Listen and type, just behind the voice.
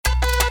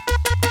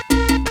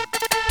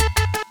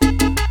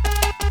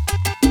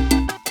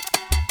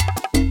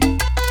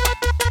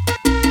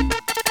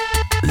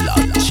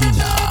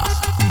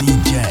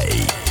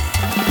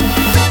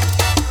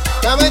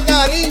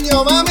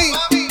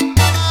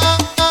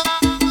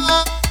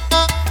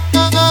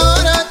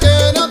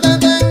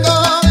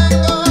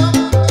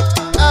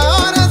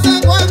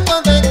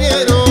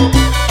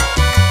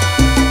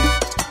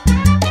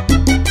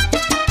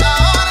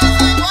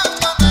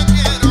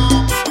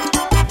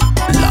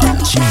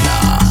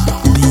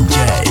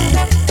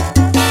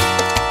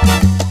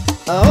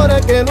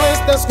que no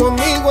estás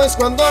conmigo es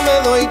cuando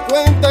me doy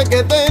cuenta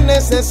que te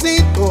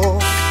necesito.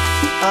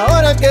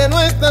 Ahora que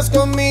no estás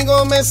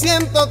conmigo me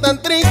siento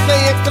tan triste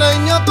y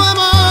extraño tu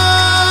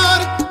amor.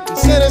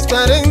 Quisiera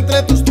estar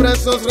entre tus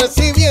brazos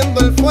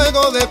recibiendo el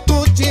fuego de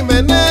tu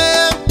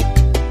chimenea.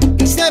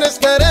 Quisiera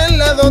estar al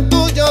lado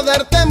tuyo,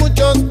 darte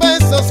muchos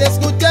besos y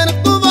escuchar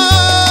tu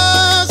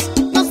voz.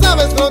 No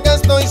sabes lo que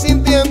estoy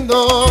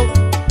sintiendo,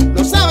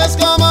 no sabes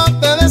cómo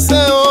te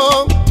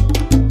deseo.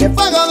 Que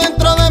fuego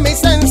dentro de mí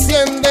se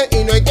enciende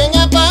y no hay quien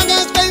apague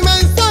este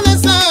inmenso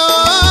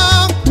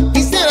deseo.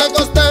 Quisiera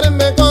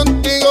acostarme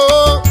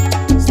contigo,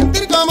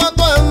 sentir como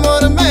tu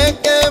amor me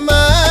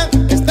quema,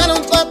 estar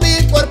junto a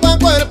ti cuerpo a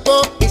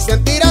cuerpo y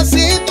sentir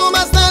así tu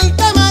más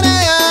alta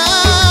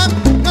marea.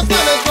 No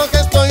sabes lo que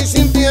estoy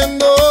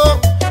sintiendo,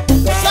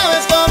 no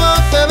sabes cómo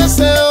te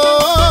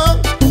deseo.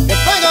 Que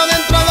fuego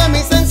dentro de mí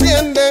se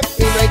enciende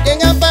y no hay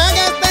quien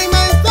apague este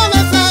inmenso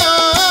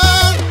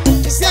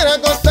deseo. Quisiera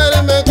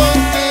acostarme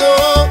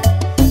contigo,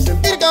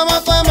 sentir como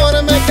tu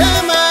amor me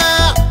quema,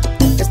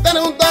 estar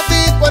junto a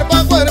ti cuerpo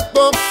a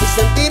cuerpo y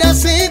sentir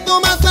así tu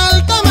más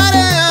alta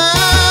marea.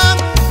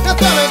 No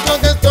sabes lo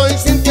que estoy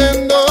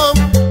sintiendo,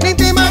 ni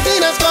te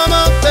imaginas cómo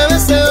te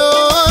deseo.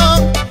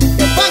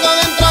 Que fuego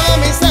dentro de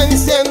mí se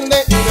enciende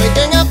y no hay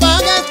quien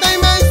apague este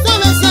inmenso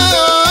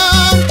deseo.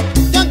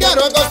 Yo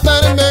quiero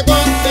acostarme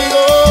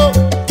contigo,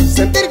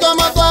 sentir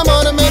como tu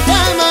amor me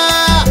quema,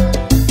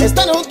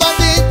 estar junto a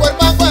ti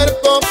cuerpo a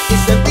cuerpo y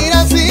sentir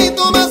así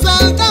tu más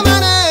alta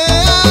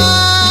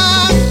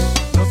marea.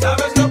 No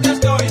sabes lo que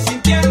estoy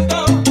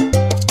sintiendo,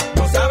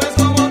 no sabes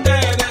cómo te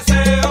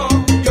deseo.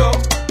 Yo,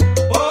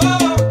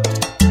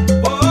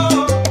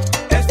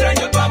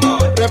 extraño tu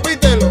amor.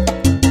 Repítelo.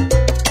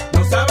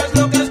 No sabes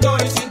lo que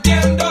estoy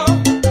sintiendo,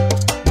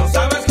 no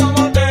sabes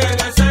cómo te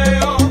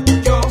deseo.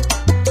 Yo,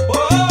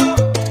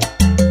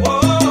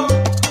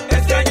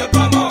 extraño tu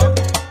amor.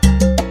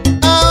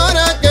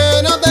 Ahora que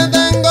no te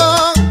tengo,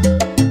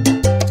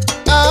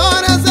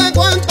 ahora sé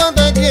cuánto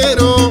te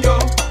quiero. Yo,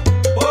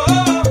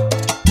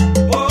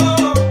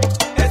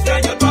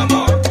 extraño tu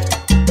amor.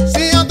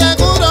 Si yo te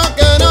juro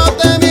que no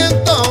te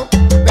miento,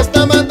 me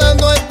está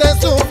matando este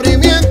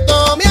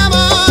sufrimiento, mi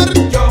amor.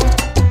 Yo,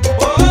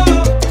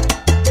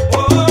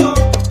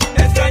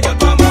 extraño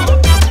tu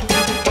amor.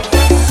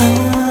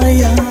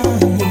 Ay, amor,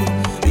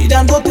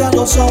 mirándote a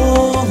los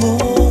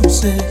ojos,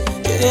 sé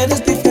que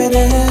eres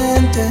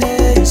diferente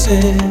y sé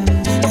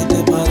que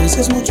te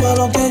pareces mucho a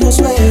lo que yo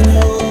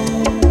sueño.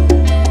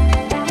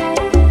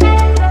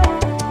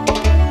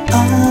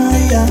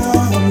 Ay,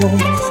 amor,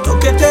 lo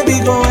que te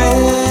digo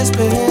es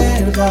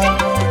verdad,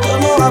 yo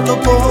no hablo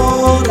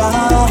por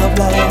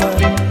hablar.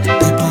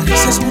 Te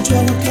pareces mucho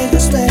a lo que yo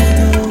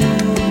sueño.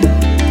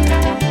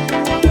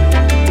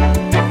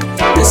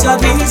 Esa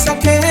risa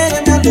que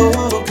me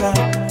aloca,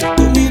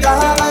 tu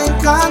mirada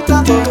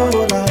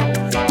encantadora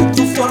y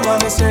tu forma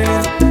de ser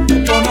me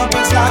pone a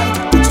pensar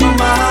mucho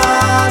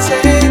más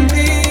en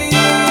ti.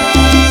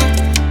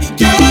 ¿Y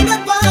qué me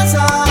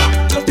pasa?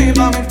 Que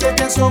últimamente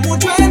pienso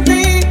mucho en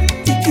ti.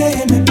 ¿Y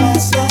qué me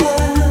pasa?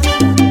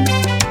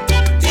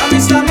 Que a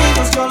mis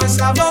amigos yo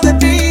les hablo de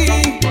ti,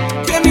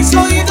 que mis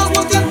oídos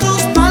buscan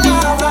tus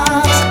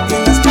palabras y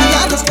en las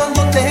mañanas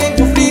cuando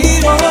tengo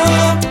frío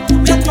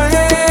me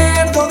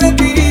acuerdo de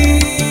ti.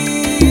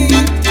 ¿Y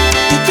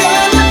qué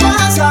me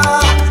pasa?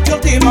 Que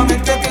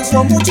últimamente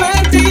pienso mucho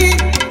en ti.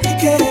 ¿Y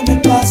qué me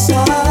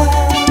pasa?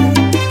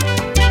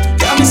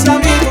 Que a mis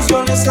amigos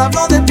yo les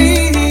hablo de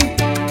ti,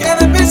 que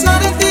de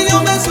pensar en ti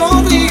yo me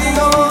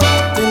sonrío.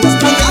 En las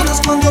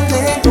mañanas cuando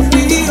tengo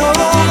frío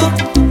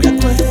me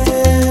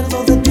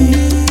acuerdo de ti.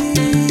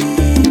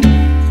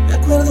 Me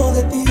acuerdo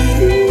de ti.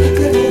 Me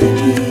acuerdo de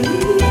ti.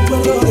 Me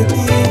acuerdo de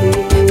ti.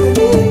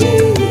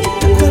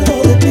 Me acuerdo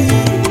de ti.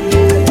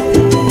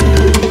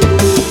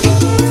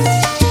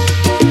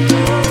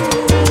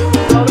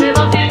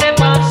 Sobredosis de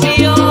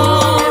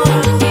pasión,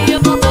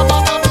 tú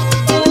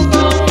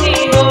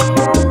conmigo,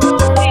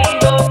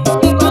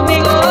 tú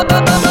conmigo.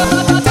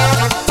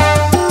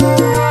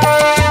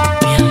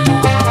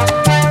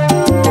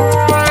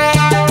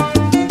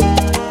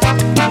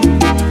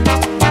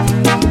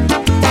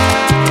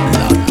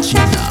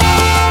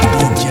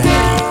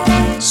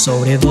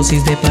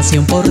 Sobredosis de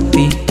pasión por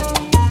ti,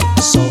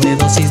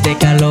 sobredosis de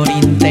calor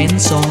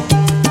intenso.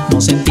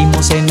 Nos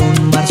sentimos en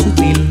un mar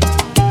sutil,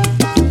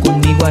 tú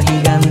conmigo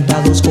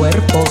agigantados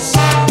cuerpos,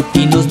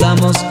 y nos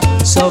damos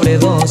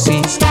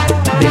sobredosis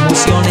de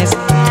emociones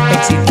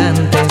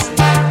excitantes.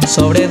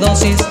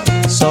 Sobredosis,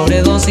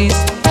 sobredosis,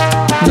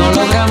 no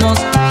logramos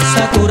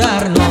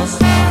saturarnos.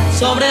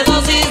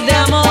 Sobredosis de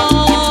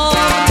amor,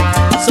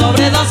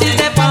 sobredosis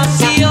de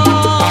pasión.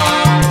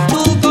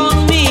 Tú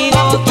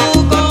conmigo,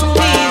 tú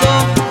conmigo,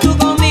 tú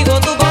conmigo,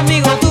 tú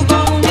conmigo, tú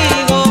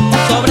conmigo.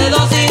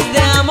 Sobredosis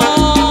de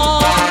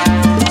amor,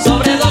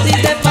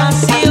 sobredosis de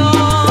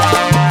pasión.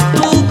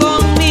 Tú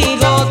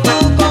conmigo, tú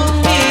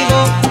conmigo,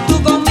 tú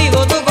conmigo,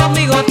 tú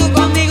conmigo, tú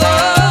conmigo.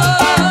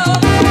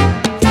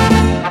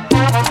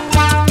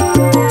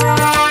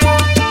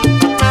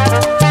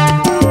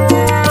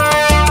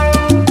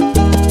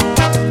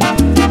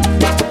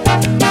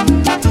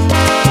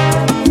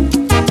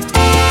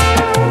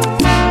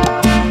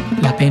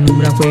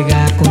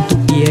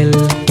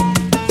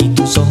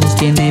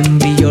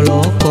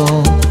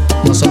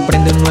 nos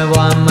sorprende un nuevo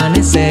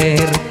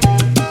amanecer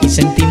y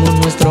sentimos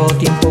nuestro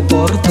tiempo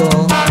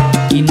corto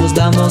y nos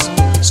damos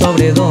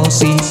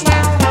sobredosis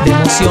de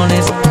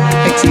emociones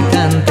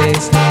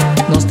excitantes.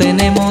 Nos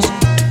tenemos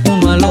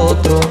uno al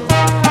otro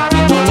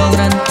y no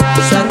logran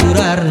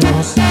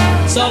saturarnos.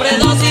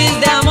 Sobredosis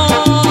de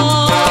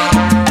amor,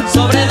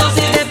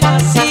 sobredosis de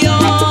pasión.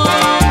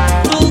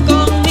 Tú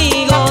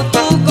conmigo,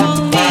 tú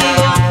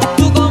conmigo,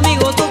 tú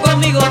conmigo, tú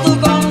conmigo, tú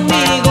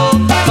conmigo.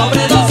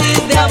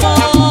 Sobredosis de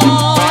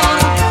amor,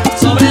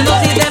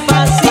 sobredosis de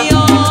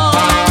pasión.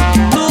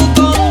 Tú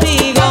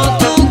conmigo,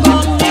 tú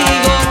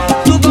conmigo,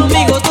 tú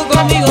conmigo, tú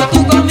conmigo,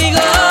 tú conmigo.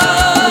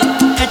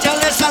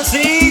 Échale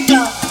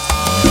salsita.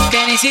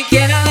 Que ni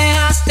siquiera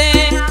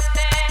dejaste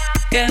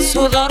que el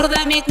sudor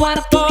de mi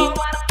cuerpo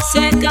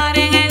secara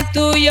en el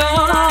tuyo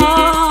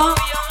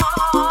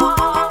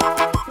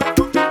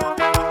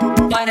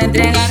para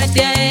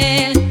entregarte a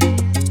él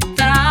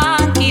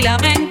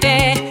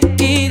tranquilamente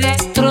y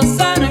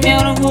destrozar mi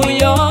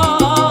orgullo.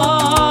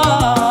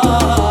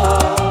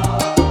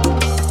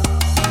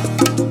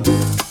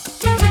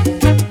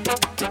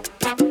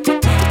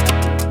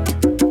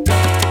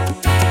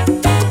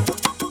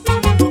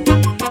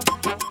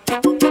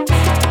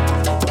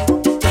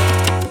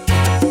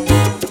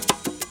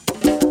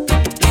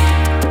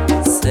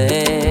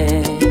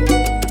 Sé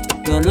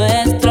lo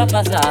nuestro ha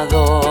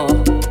pasado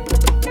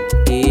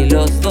y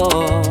los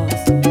dos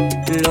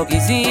lo que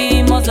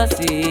hicimos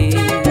así.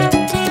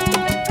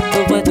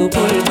 No fue tu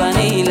culpa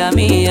ni la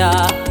mía,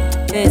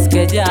 es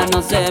que ya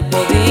no se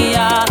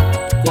podía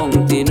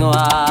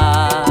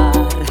continuar.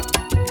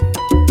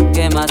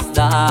 ¿Qué más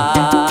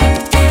da?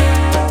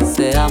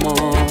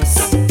 Seamos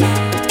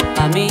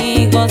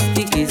amigos,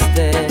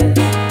 dijiste,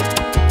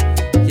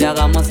 y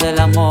hagamos el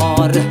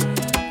amor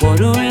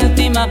por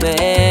última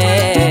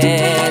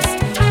vez.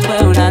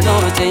 Fue una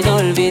noche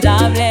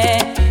inolvidable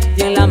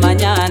y en la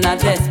mañana al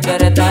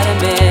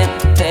despertarme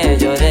te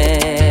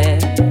lloré,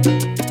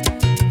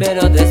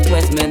 pero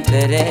después me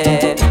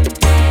enteré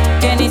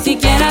que ni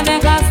siquiera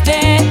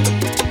dejaste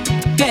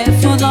que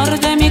el sudor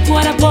de mi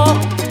cuerpo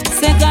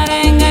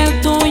secara en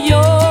el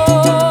tuyo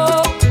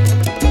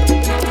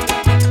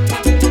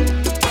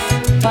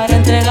para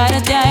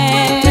entregarte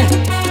a él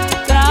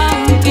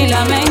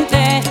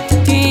tranquilamente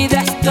y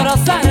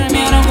destrozar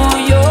mi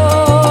orgullo.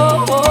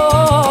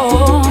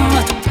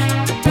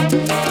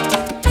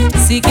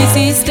 Si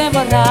quisiste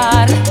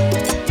borrar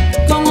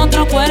con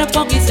otro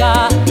cuerpo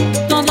quizá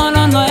todo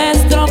lo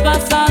nuestro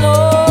pasado,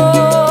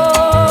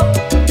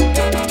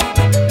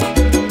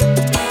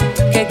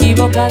 que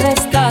equivocada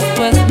estás,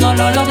 pues no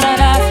lo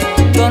lograrás.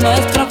 Lo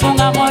nuestro fue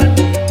un amor,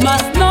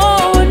 más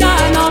no una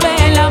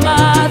novela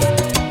más.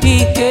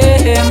 ¿Y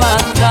qué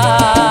más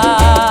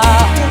da?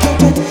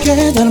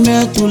 Quedarme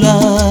a tu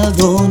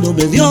lado no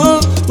me dio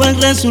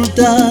buen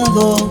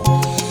resultado.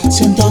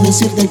 Siento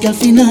decirte que al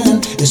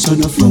final eso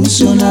no ha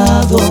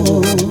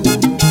funcionado.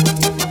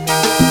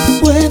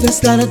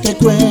 Puedes darte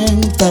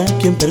cuenta,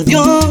 quien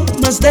perdió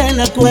más de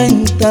la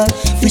cuenta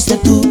fuiste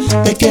tú,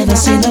 te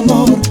quedas sin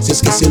amor si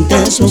es que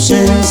sientes su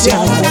ausencia.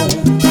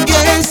 Y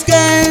es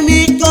que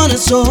mi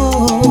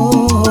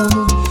corazón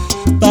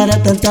para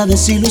tanta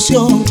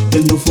desilusión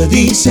él no fue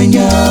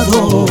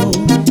diseñado.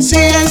 Si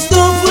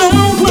esto fue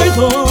un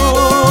juego,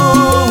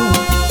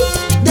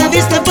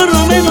 debiste por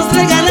lo menos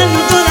regalarme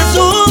un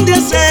corazón de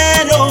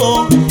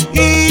acero.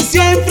 Y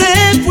siempre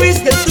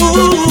fuiste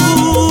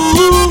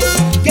tú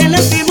quien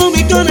lastimó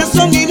mi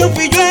corazón y no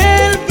fui yo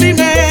el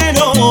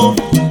primero.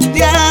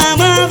 Te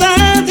amaba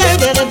de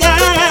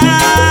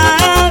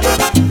verdad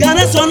y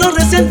ahora solo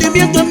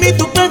resentimiento en mí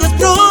tú puedes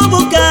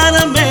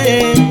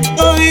provocarme.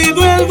 Hoy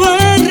vuelvo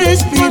a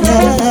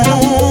respirar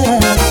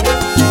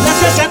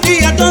gracias a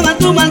ti, a toda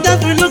tu maldad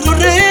y logro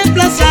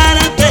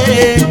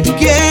reemplazarte.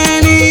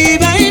 ¿Quién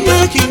iba a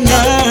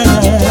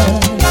imaginar?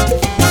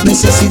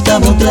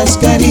 Necesitaba otras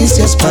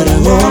caricias para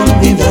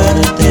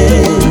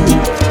olvidarte.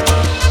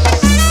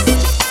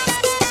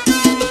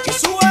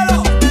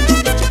 Súbelo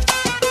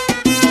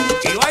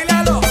y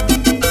bailalo,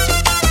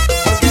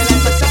 Porque la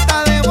salsa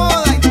está de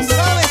moda y tú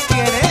sabes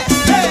quién es.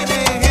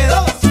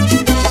 NG2.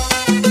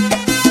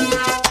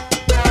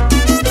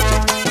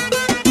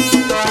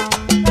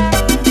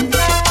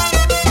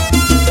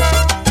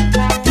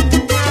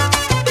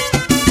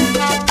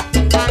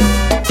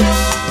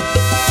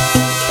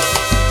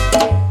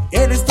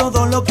 Eres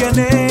todo lo que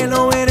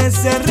anhelo,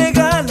 eres el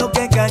regalo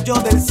que cayó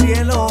del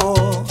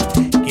cielo.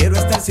 Quiero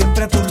estar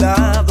siempre a tu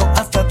lado,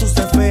 hasta tus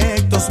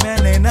defectos me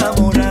han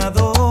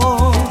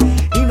enamorado.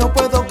 Y no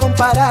puedo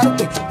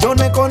compararte, yo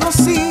no he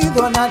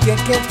conocido a nadie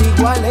que te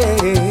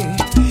iguale.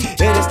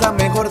 Eres la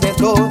mejor de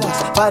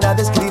todas, para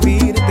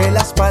describirte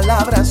las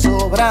palabras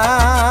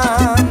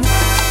sobran.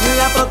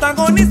 La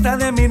protagonista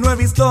de mi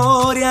nueva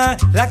historia,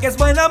 la que es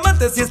buena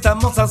amante si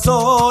estamos a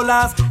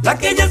solas, la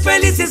que ella es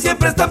feliz y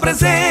siempre está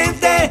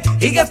presente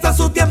y gasta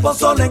su tiempo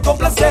solo en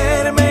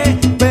complacerme.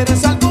 Pero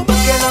es algo más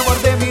que el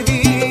amor de mi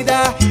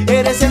vida,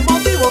 eres el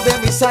motivo de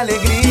mis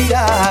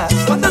alegrías.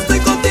 Cuando estoy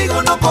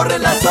contigo no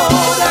corren las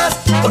horas,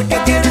 porque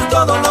tienes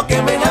todo lo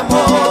que me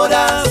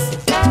enamoras.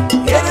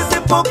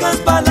 pocas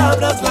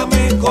palabras, la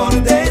mejor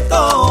de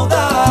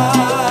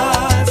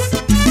todas.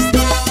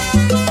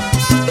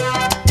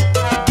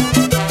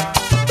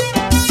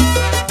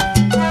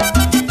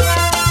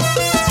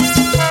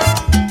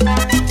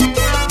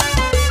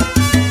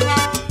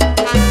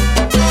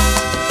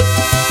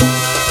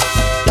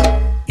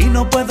 Y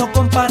no puedo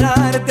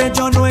compararte,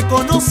 yo no he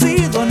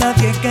conocido a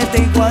nadie que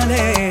te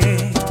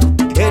iguale.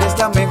 Eres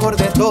la mejor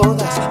de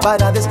todas,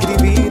 para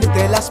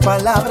describirte las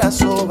palabras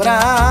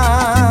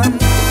sobran.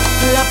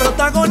 La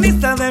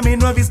protagonista de mi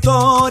nueva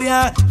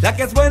historia, la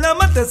que es buena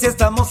amante si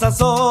estamos a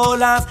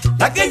solas,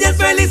 la que ella es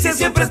feliz y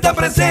siempre está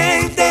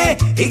presente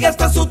y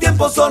gasta su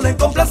tiempo solo en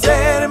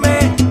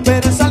complacerme.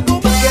 Pero es algo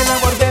más que el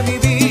amor de mi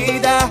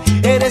vida,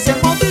 eres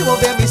el motivo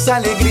de mis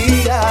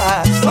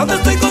alegrías. Cuando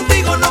estoy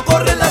contigo no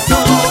corren las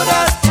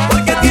horas,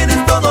 porque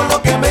tienes todo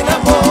lo que me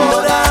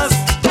enamoras.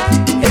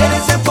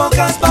 Eres en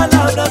pocas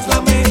palabras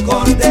la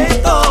mejor de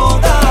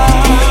todas.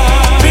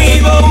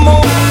 Vivo un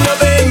mundo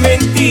de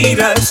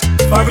mentiras,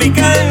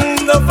 fabricando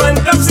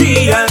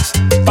fantasías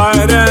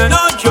para no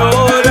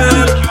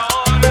llorar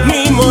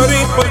ni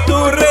morir por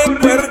tu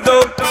recuerdo.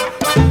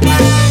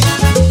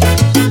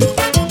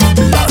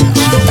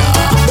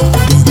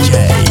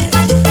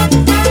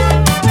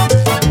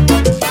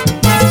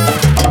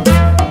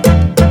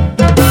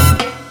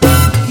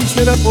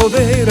 Quisiera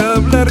poder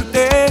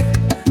hablarte,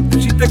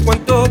 decirte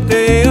cuánto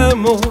te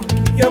amo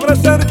y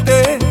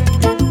abrazarte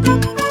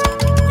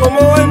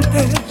como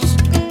antes.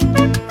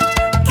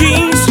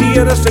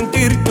 Quisiera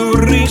sentir tu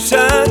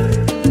risa,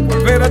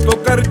 volver a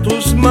tocar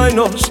tus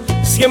manos,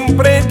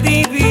 siempre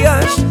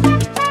tibias,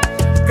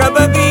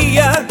 cada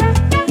día.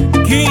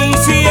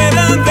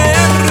 Quisiera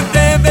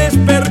verte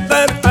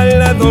despertar al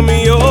lado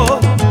mío,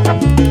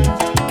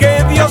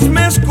 que Dios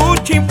me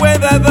escuche y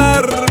pueda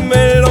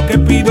darme lo que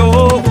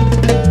pido.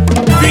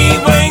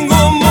 Vivo en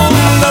un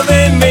mundo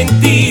de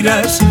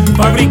mentiras,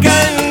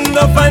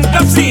 fabricando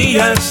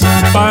fantasías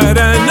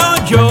para no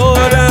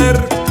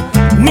llorar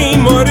ni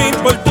morir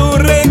por tu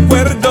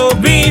recuerdo.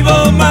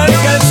 Vivo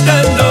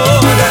malgastando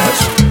horas,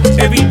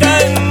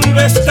 evitando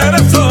estar a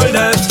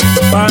solas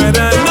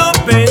para no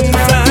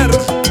pensar,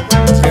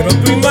 pero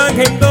tu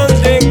imagen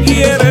donde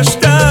quiera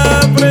está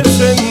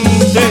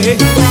presente.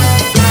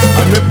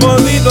 No he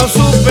podido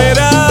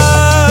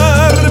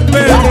superar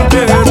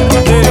perderte.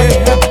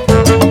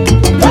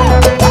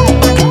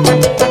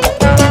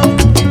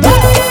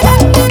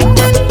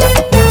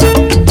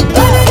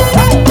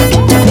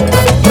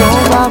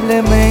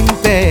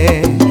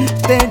 Probablemente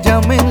te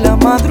llame en la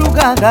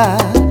madrugada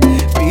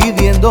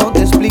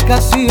pidiéndote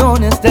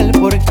explicaciones del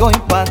por qué hoy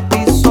para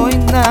ti soy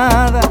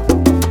nada.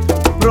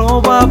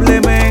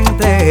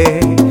 Probablemente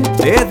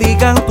te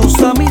digan tus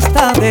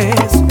amistades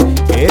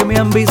que me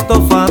han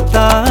visto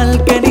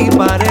fatal, que ni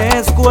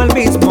parezco el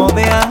mismo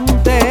de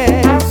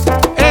antes.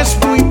 Es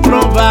muy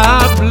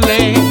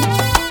probable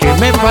que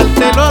me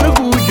falte el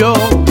orgullo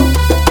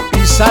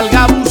y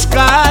salga a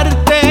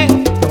buscarte.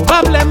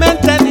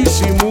 Probablemente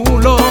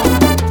disimulo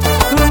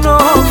No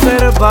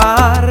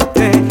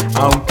observarte,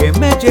 aunque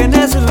me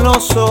llenes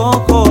los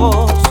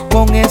ojos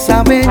con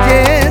esa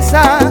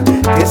belleza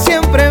que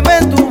siempre me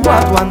tuvo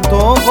a tu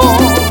antojo.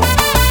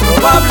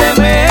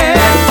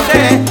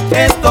 Probablemente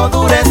esto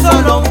dure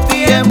solo un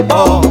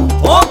tiempo,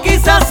 o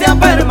quizás sea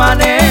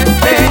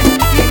permanente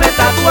y me he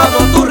tatuado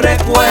tu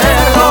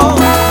recuerdo.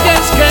 y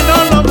es que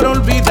no logro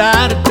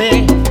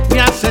olvidarte.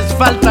 Me haces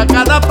falta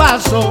cada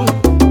paso.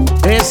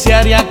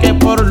 Desearía que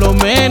por lo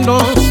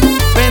menos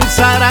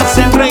pensaras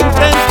en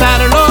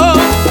reintentarlo.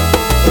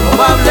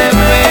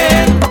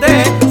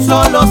 Probablemente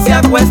solo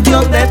sea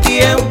cuestión de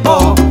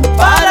tiempo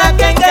para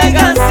que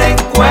tengas en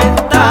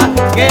cuenta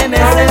que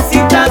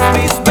necesitas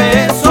mis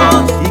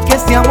besos y que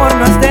este amor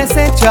no es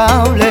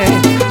desechable.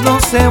 No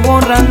se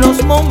borran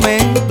los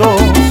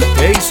momentos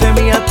que hice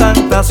mía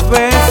tantas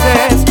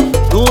veces.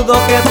 Dudo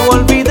que tú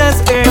olvides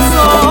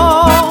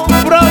eso.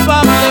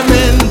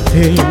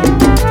 Probablemente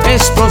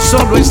esto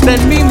solo está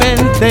en mi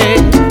mente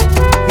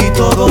Y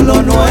todo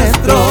lo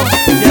nuestro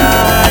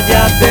ya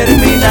haya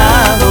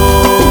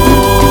terminado.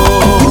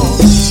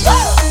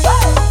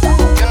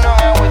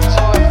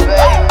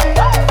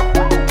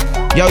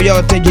 Yo,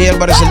 este es Jay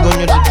Álvarez, el dueño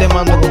del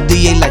sistema, ando con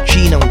DJ La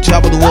China, on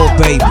top of the world,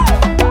 baby.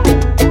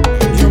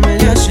 Yo me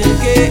le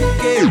acerqué,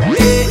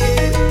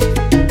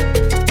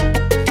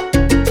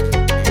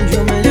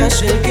 yo me le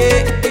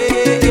acerqué,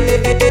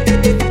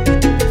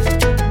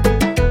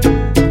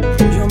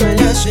 yo me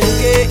le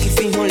acerqué y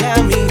fijo la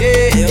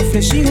miré.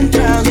 Ofrecí un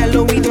trago y al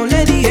oído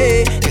le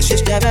dije que si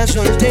estaba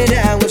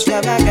soltera o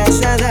estaba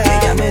casada.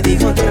 Ella me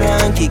dijo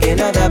tranqui que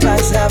nada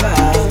pasaba.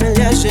 Yo me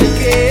le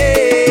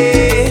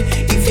acerqué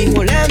y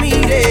fijo la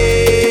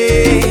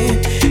miré.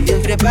 Y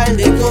entre par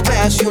de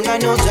copas y una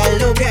nota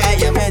loca,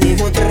 ella me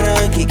dijo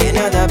tranqui que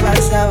nada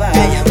pasaba.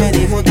 Ella me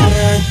dijo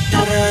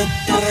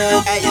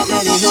ella me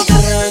dijo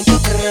soltera,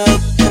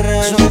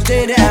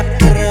 soltera,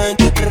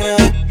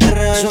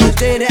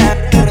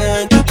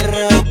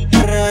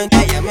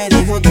 ella me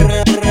dijo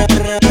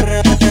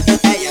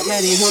ella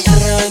me dijo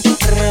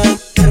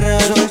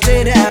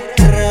soltera,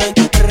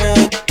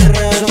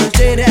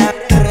 soltera.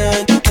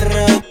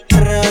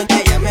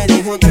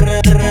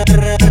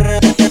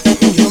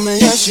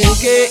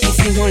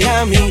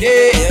 la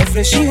miré, le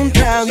ofrecí un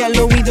trago y al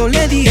oído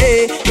le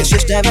dije que si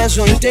estaba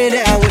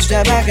soltera o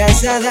estaba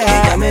casada.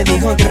 Ella me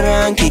dijo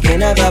tranqui que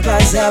nada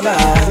pasaba.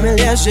 Me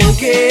le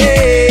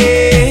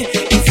acerqué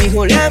y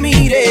fijo la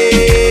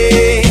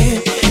miré.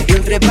 Y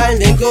entre par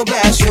de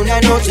copas y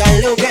una nota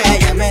loca,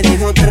 ella me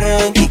dijo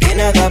tranqui que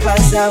nada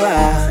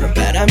pasaba.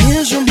 Para mí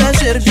es un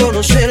placer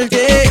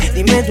conocerte.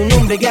 Dime tu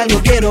nombre que algo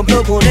quiero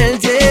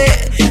proponerte.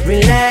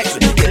 Relax,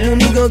 que lo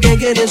único que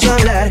quieres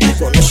hablar.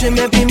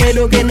 Conóceme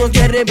primero que no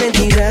te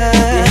arrepentirás.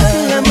 Deja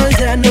que la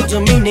maldad no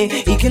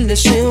domine y que el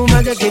deseo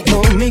haga que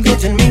conmigo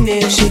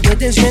termine. Si tú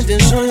te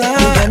sientes sola,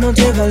 ya no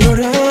te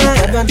valora.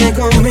 Cárgate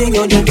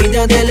conmigo y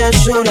olvídate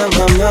las horas,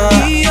 mamá.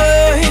 Y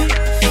hoy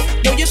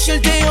voy a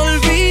hacerte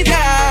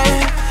olvidar.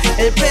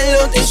 El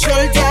pelo te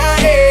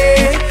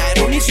soltaré.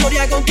 Haré una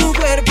historia con tu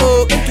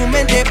cuerpo que en tu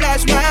mente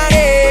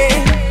plasmaré.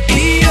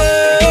 Y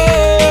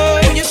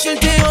hoy voy a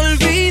hacerte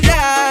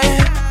olvidar.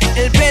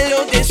 El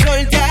pelo te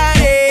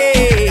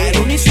soltaré. Haré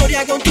una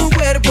historia con tu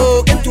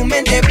cuerpo que en tu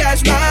mente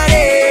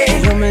plasmaré.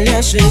 Yo me le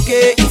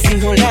acerqué y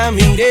fijo la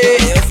miré.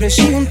 Le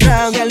ofrecí un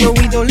trago y al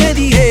oído le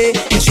dije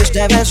que si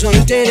estaba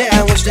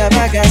soltera o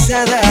estaba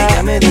casada.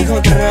 Ella me dijo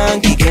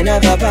tranqui que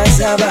nada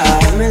pasaba.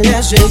 Yo me le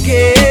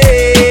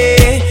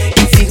acerqué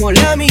y fijo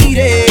la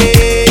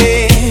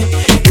miré.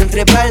 Y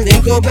entre par de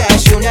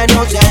copas y una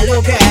nota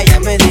loca, ella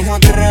me dijo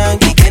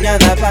tranqui que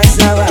nada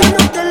pasaba. Yo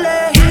no te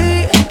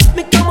elegí,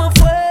 mi cama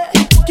fue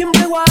quien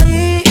pegó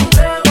ahí.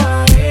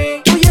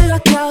 Tú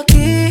llegaste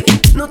aquí,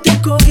 no te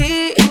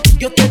escogí,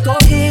 yo te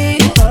cogí.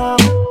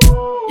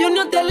 Yo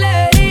no te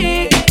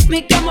elegí,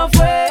 mi cama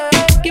fue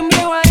quien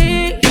pegó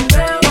ahí.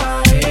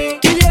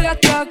 Tú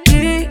llegaste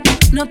aquí,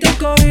 no te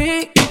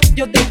escogí,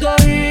 yo te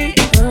cogí.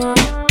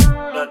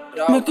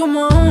 Me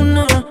como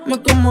uno,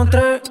 me como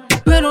tres,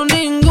 pero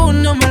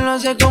ninguno me lo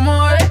hace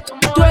como él.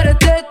 Tú eres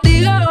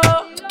testigo,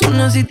 tú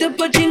naciste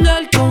pa'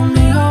 chingar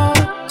conmigo.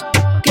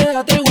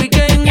 Quédate el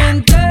weekend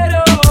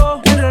entero,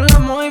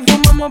 enrolamos y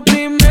fumamos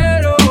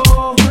primero.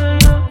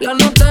 La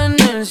nota en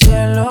el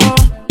cielo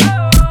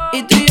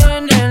y tú y yo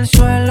en el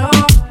suelo.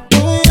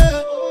 Oh,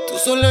 yeah. Tú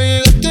sola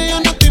llegaste,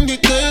 yo no te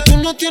invité. Tú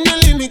no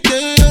tienes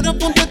límite, ahora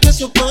ponte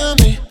eso pa'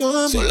 mí.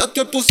 Sola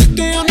te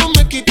pusiste, yo no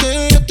me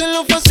quité. Yo te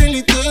lo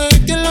facilité y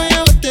te lo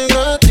llevaste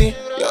gratis.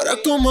 Y ahora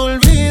como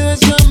olvido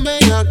esa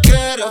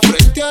bellaquera,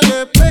 frente al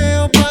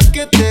espejo pa'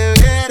 que te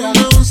viera.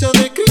 Una onza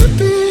de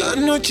creepy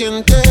la noche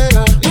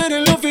entera. No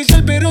eres el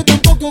oficial pero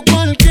tampoco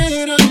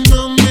cualquiera,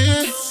 mami.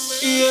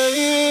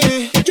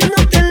 Yeah. Yo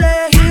no te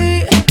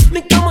elegí,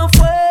 mi cama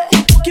fue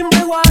quien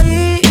pegó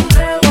ahí.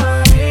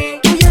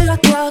 Tú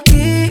llegaste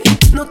aquí,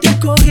 no te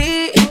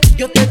escogí,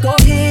 yo te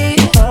cogí.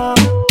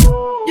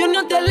 Yo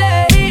no te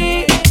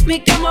elegí, mi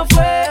cama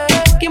fue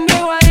quien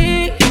pegó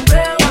ahí.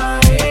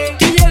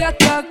 Tú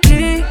llegaste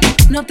aquí,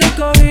 no te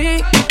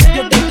escogí,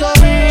 yo te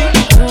cogí.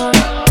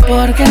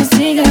 ¿Por qué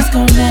sigues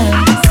con él?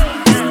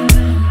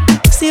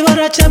 Si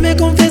borracha me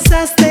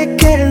confesaste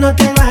que él no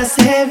te lo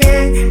hace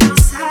bien. No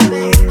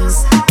sabe, no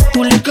sabe.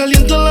 Tú le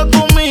calientas la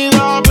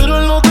comida, pero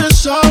él no te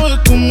sabe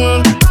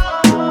comer.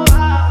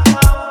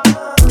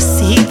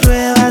 Si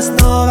pruebas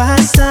no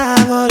vas a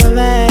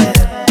volver.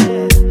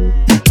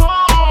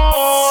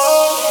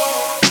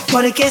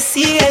 ¿Por qué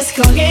sigues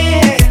con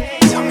él?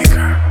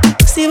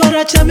 Si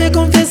borracha me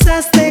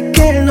confesaste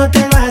que él no te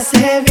lo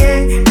hace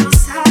bien. No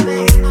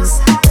sabe, no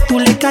sabe. Tú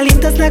le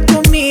calientas la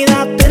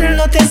comida, pero él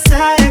no te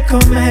sabe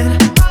comer.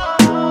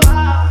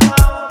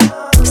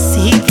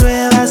 Si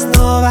pruebas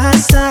no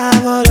vas a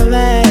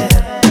volver.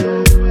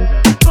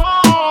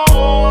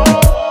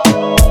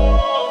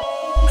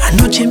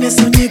 Anoche me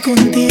soñé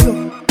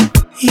contigo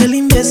y el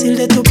imbécil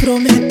de tu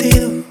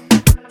prometido.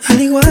 Al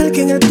igual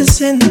que en el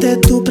presente,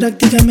 tú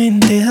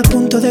prácticamente a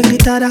punto de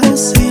gritar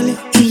auxilio.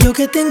 Y yo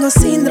que tengo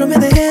síndrome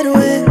de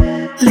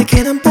héroe, le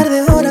quedan par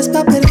de horas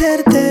pa'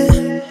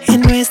 perderte.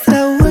 En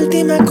nuestra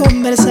última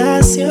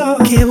conversación,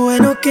 qué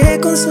bueno que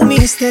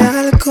consumiste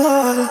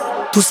alcohol.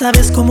 Tú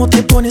sabes cómo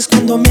te pones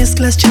cuando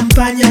mezclas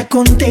champaña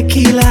con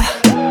tequila.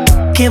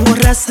 Que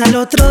borras al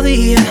otro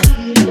día,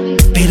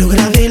 pero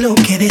grabé lo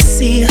que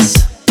decías.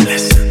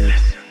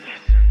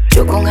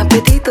 Yo con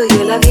apetito y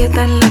él a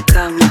dieta en la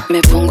cama.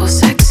 Me pongo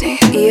sexy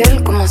y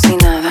él como si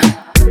nada.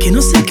 Que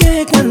no sé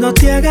qué cuando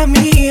te haga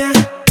mía.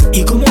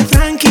 Y como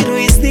Frankie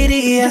Ruiz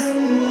diría,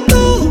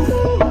 tú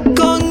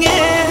con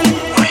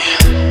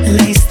él.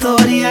 La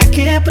historia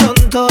que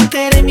pronto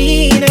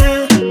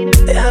termina.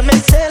 Déjame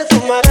ser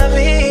tu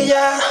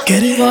maravilla.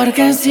 ¿Por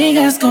qué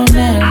sigues con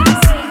él?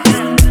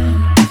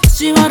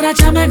 Si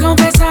borracha me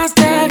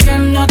confesaste que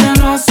él no te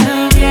lo hace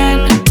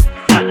bien.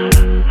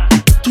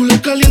 Tú le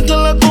calientas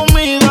la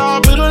comida,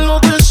 pero él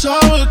no te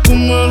sabe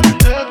comer.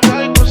 Es que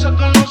hay cosas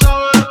que no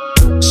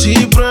sabes. Si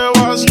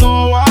pruebas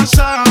no vas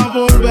a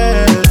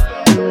volver.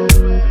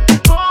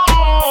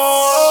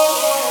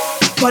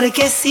 ¿Por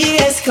qué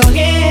sigues con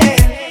él?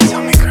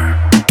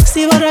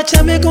 Si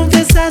borracha me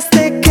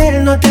confesaste que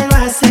él no te lo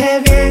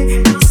hace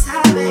bien. No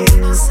sabe,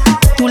 no sabe.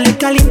 Tú le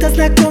calientas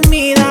la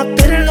comida,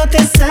 pero él no te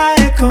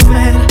sabe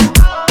comer.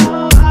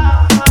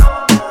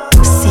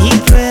 Si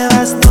pruebas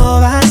pruebas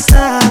no vas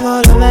a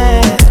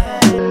volver.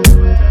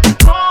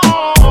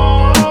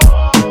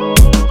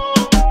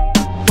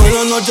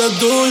 La noche es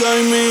tuya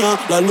y mía,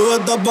 la luz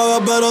está apagada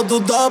pero tú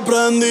estás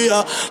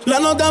prendida. La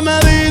nota me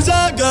dice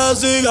que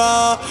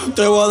siga,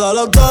 te voy a dar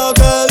hasta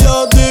que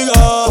Dios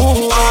diga.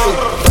 Hoy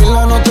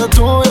la noche es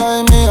tuya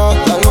y mía,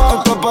 la luz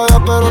está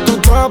apagada pero tú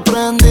estás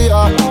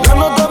prendida. La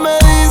nota me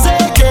dice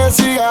que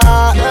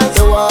siga,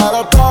 te voy a dar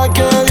hasta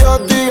que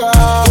Dios diga.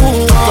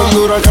 Tan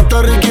dura que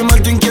hasta Ricky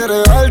Martin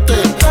quiere darte.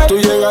 Tú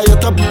llegas y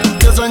esta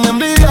empiezan a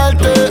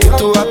envidiarte. Y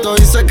tu gato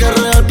dice que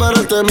es real pero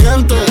él te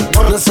miente.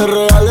 De ser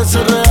real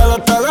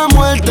hasta la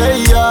muerte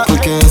y ya.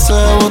 Porque ese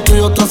ego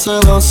tuyo está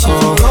celoso,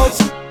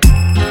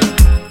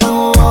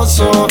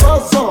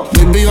 jugoso.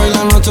 Baby, hoy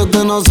la noche es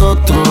de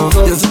nosotros.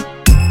 Y ese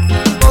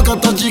boca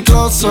está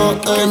chicloso.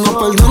 Que no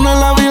perdona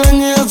la vida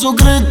ni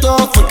Jesucristo.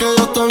 Fue que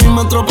yo te vi,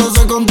 me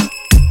tropecé con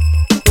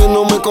y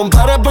no me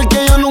compares porque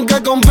yo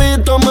nunca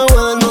compito. Me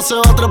voy no se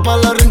va a trepar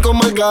la ring con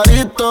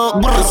Margarito.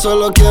 Yo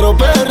solo quiero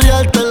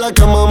perrearte en la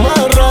cama,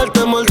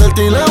 amarrarte,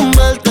 morderte y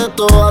lamberte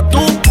toda tú.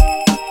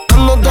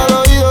 Dándote al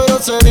oído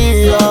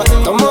grosería.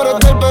 Tu amor es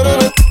del pero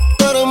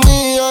eres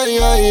mía,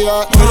 ya, ya.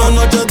 Hoy la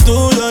noche es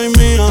tuya y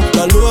mía,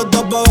 la luz está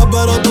apagada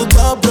pero tú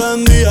estás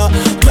prendida.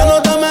 La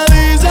nota me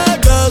dice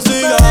que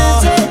siga,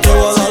 te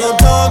voy a dar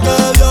hasta que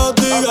Dios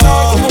diga.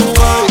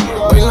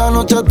 Hoy la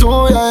noche es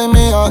tuya y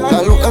mía,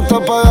 la luz está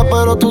apagada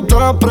pero tú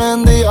estás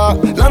prendida.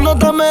 La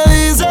nota me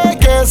dice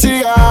que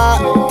siga,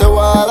 te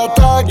voy a dar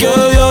hasta que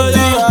Dios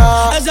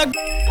diga.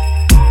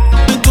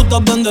 Y tú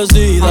estás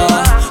bendecida,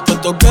 te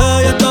toqué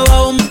y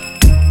estaba un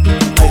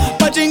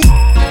pachín,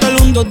 el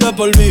mundo te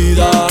por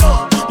vida.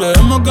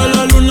 Dejemos que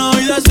la luna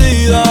hoy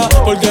decida,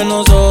 porque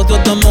nosotros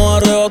estamos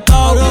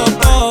arrebatados.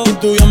 Y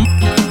tú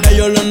y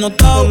ellos lo han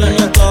notado.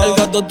 El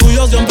gato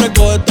tuyo siempre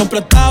coge esto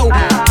prestado.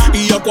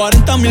 Y yo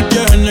 40.000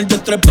 pies en el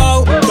jet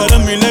trepao. Tú eres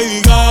mi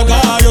Lady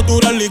Gaga, yo tu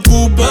Rally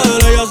Cooper.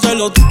 Ella se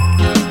lo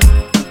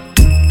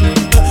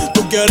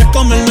quieres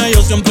comerme,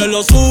 yo siempre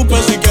lo supe.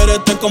 Si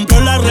quieres te compro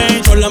la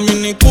Range o la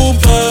Mini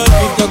Cooper.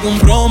 Y te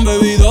compro un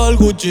bebidor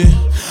Gucci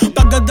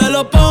pa' que te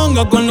lo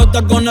ponga con los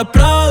tacones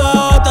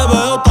Prada. Te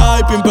veo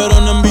typing pero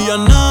no envías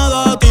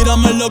nada.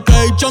 Tírame el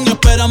location y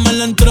espérame en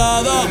la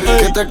entrada.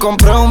 Que te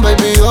compré un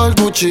bebidor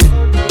Gucci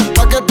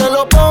pa' que te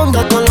lo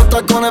ponga con los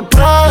tacones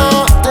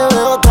Prada. Te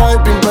veo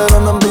typing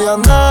pero no envías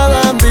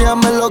nada.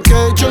 Envíame el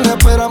location y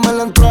espérame en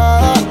la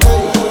entrada.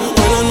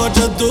 Hoy la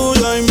noche es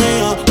tuya y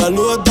mía, la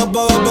luz está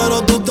apagada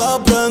pero tú estás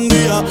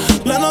prendida.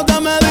 La nota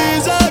me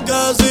dice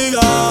que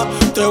siga,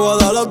 te voy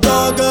a dar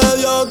hasta que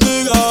Dios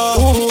diga.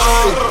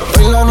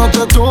 Hoy la noche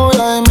es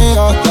tuya y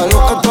mía, la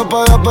luz está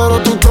apagada pero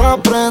tú estás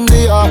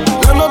prendida.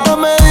 La nota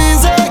me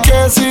dice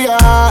que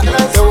siga,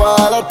 te voy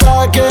a dar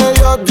hasta que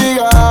Dios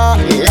diga.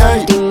 La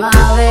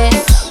última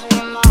vez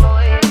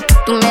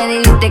tú me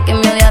dijiste que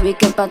me odiabas y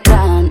que pa'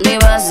 atrás no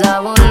ibas a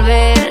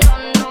volver.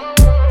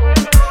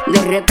 De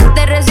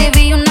repente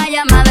recibí una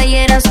llamada y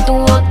eras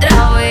tú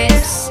otra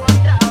vez.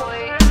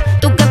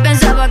 Tú que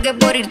pensabas que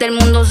por irte el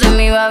mundo se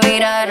me iba a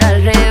virar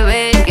al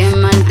revés. Qué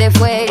mal te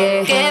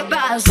fue. ¿Qué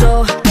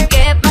pasó?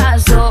 ¿Qué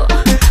pasó?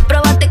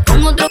 Probaste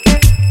con otro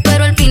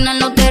pero al final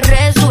no te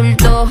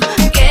resultó.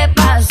 ¿Qué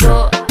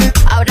pasó?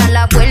 Ahora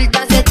la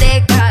vuelta se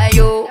te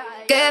cayó.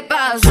 ¿Qué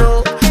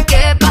pasó?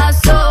 ¿Qué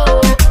pasó?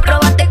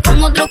 Probaste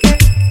con otro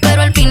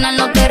pero al final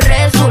no te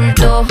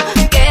resultó.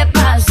 ¿Qué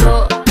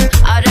pasó?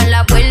 Ahora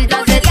la vuelta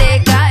se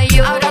te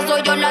cayó. Ahora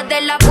soy yo la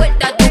de la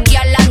vuelta. Tu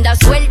guía la anda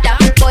suelta,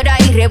 por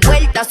ahí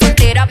revuelta,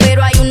 soltera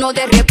pero hay uno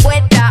de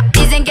respuesta.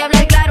 Dicen que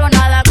hablar claro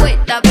nada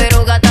cuesta,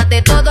 pero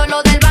gátate todo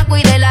lo del banco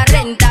y de la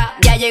renta.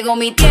 Ya llegó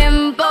mi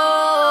tiempo,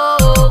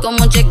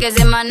 como un cheque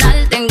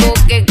semanal tengo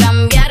que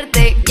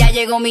cambiarte. Ya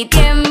llegó mi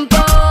tiempo,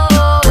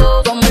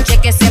 como un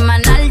cheque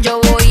semanal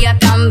yo voy a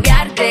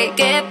cambiarte.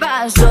 ¿Qué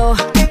pasó?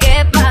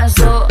 ¿Qué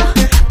pasó?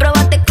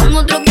 Probaste con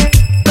otro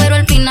pero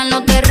al final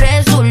no te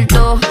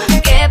resultó.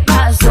 ¿Qué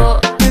pasó?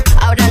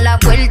 Ahora la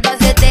vuelta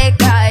se te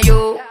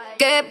cayó.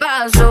 ¿Qué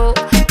pasó?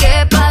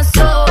 ¿Qué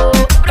pasó?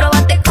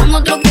 Probaste con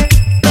otro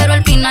pero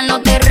al final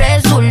no te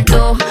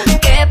resultó.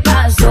 ¿Qué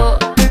pasó?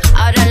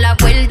 Ahora la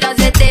vuelta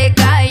se te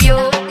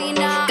cayó.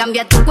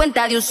 Cambia tu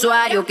cuenta de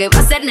usuario que va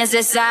a ser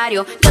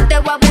necesario. Yo te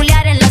voy a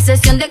bullear en la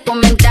sesión de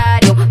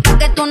comentarios pa'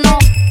 que tú no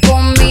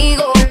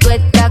conmigo. Tú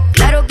estás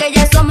claro que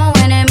ya somos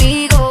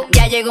enemigos.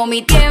 Ya llegó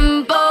mi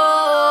tiempo,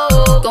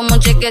 como un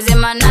cheque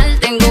semanal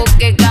tengo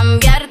que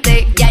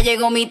cambiarte. Ya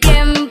llegó mi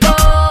tiempo,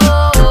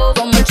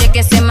 como un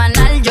cheque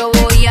semanal yo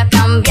voy a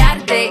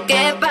cambiarte.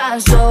 ¿Qué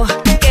pasó?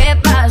 ¿Qué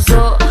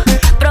pasó?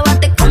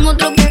 Probaste con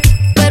otro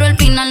pero al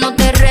final no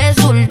te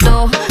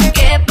resultó.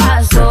 ¿Qué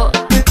pasó?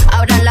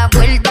 Ahora la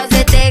vuelta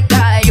se te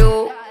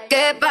cayó.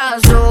 ¿Qué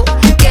pasó?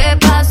 ¿Qué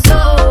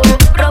pasó?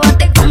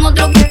 Probaste con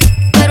otro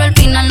pero al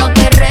final no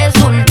te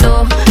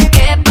resultó.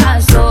 ¿Qué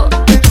pasó?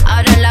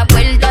 Ahora la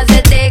vuelta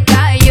se te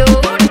cayó.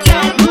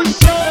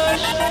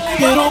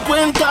 Pero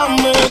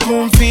cuéntame,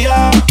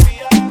 confía.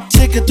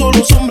 Sé que todos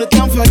los hombres te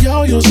han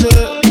fallado, yo sé.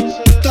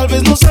 Tal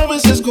vez no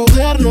sabes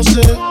escoger, no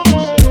sé.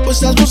 Pues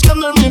estás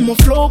buscando el mismo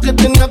flow que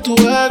tenía tu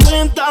ex.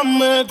 Cuéntame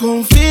Cuéntame,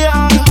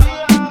 confía.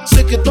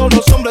 Sé que todos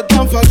los hombres te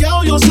han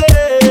fallado, yo sé.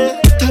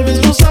 Tal vez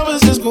no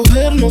sabes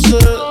escoger, no sé.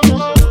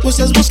 Pues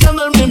estás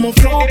buscando el mismo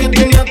flow que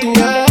tenía tu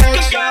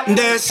ex.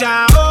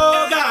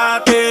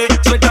 Desahógate,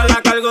 suelta la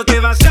cargo,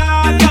 te vas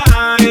a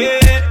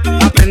caer.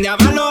 Aprende a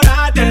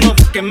valorarte, no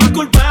busques más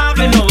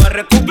culpable. No vas a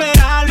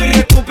recuperar lo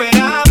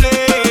irrecuperable.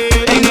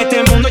 En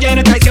este mundo lleno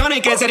de traiciones,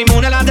 hay que ser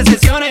inmune a las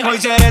decepciones.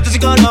 Hoy seré tu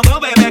psicólogo,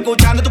 bebé,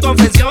 escuchando tus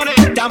confesiones.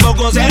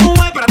 Tampoco ser un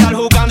juez para estar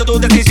juzgando tus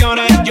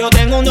decisiones. Yo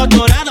tengo un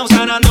doctorado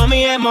sanando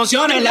mis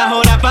emociones. Las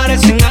horas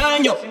parecen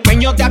años,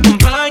 ven yo te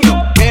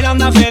acompaño. Él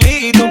anda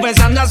feliz, tú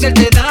pensando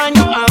hacerte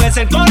daño. A veces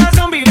el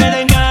corazón vive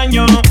de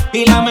engaño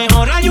y la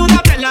mejor ayuda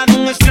es la de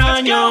un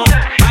extraño.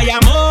 Hay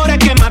amores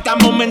que matan,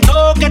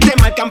 momentos que te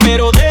marcan,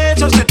 pero de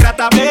eso se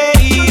trata,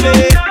 baby.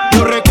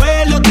 Los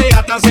recuerdos te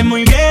hacen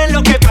muy bien.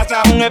 Lo que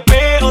pasa es un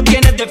espejo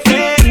tienes de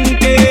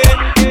frente.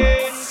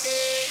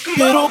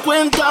 Pero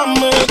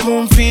cuéntame,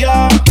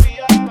 confía.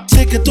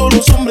 Sé que todos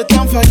los hombres te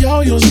han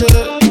fallado, yo sé.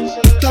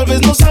 Tal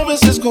vez no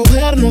sabes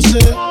escoger, no sé.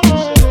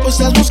 Pues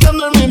estás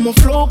buscando el mismo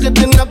flow que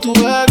tenía tu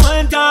ex.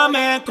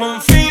 Cuéntame,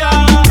 confía.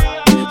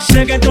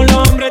 Sé que todos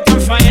los hombres te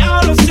han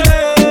fallado, lo sé.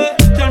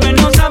 Tal vez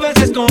no sabes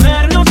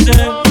escoger, no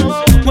sé.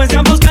 Pues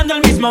estás buscando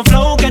el mismo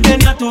flow que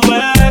tenía tu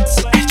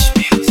ex.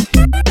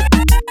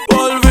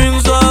 Por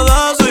fin se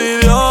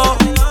decidió.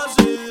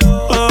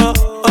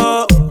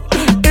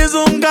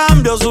 Hizo un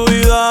cambio, su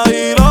vida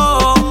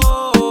giró.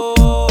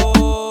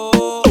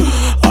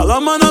 A la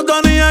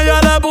monotonía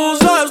ya le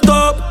puse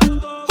stop.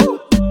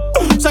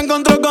 Se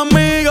encontró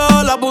conmigo,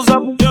 la puse a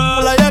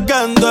la ya que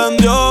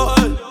entendió.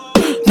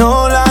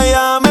 No la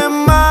llames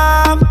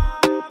más,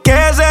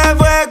 que se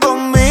fue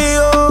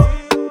conmigo.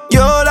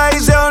 Yo la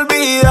hice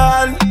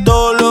olvidar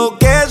todo lo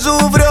que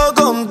sufrió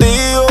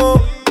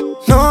contigo.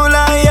 No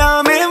la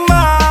llames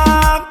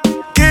más,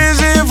 que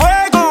se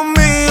fue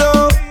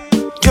conmigo.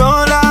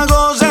 Yo la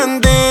hago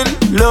sentir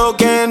lo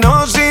que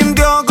no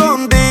sintió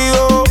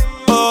contigo.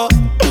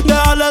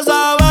 Déjale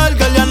saber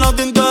que ya no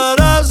te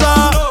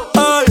interesa.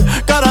 Ay,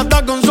 cara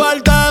está con su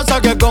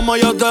alteza, que como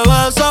yo te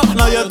beso,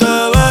 nadie te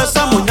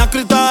besa. Muñeca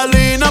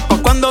cristalina pa'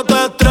 cuando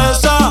te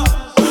estresa.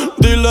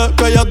 Dile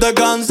que ya te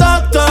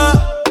cansaste,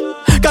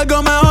 que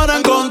algo mejor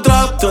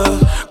encontraste.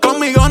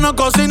 Conmigo no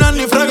cocinas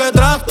ni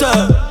freguetraste.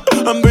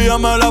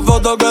 Envíame la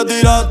foto que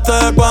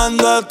tiraste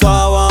cuando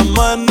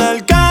estábamos en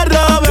el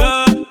carro.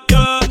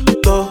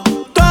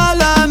 Toda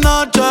la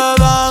noche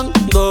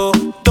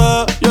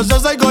dándote, yo sé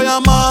sigo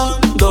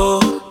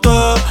llamándote.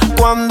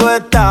 Cuando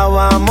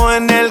estábamos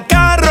en el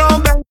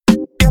carro,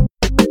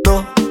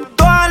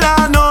 toda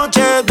la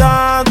noche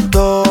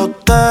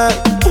dándote.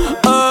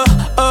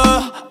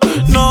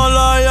 No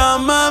la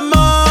llames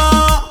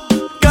más,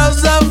 que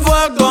se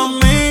fue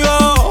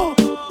conmigo.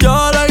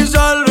 Yo la hice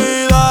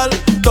olvidar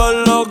todo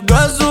lo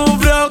que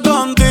sufrió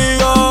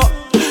contigo.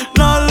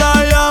 No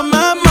la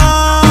llames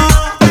más,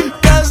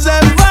 que se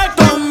fue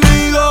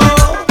conmigo.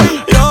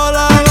 Yo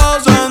la hago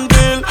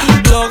sentir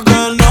lo que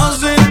no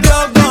sintió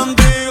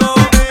contigo.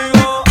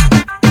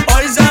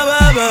 Hoy se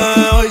bebe,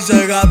 hoy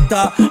se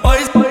gasta, hoy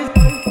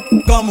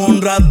como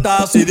un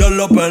rata, si Dios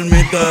lo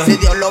permite. Si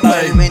Dios lo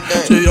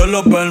permite. Si Dios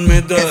lo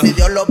permite. Que si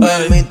Dios lo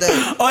permite.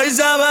 Hoy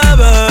se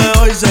bebe,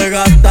 hoy se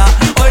gasta,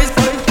 hoy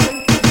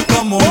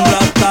como un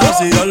rata,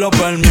 si Dios lo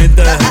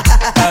permite.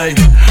 Ay,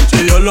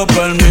 si Dios lo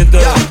permite.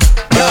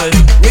 Ay.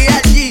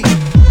 Real G,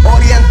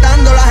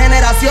 orientando las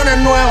generaciones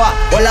nuevas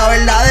por la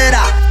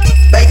verdadera.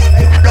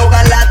 Lo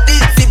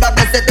galatici pa'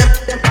 que se te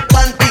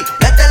panty.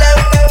 Métele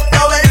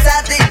lo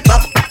versátil,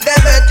 pa' de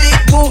Betty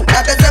Boo.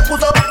 La que se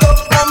puso a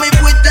mí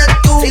fuiste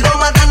tú. Sigo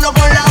matando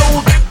con la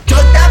U.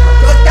 Chotap,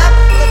 chotap,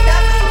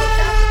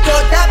 chotap,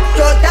 chotap,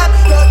 chotap,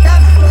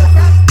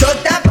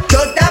 chotap,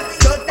 chotap,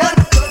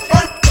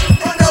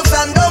 chotap,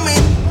 rozando mi.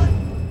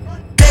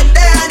 Este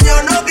año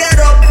no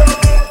quiero.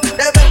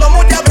 Te ven con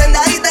mucha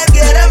prenda y te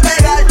quieren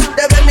pegar.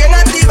 Te ven bien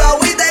activado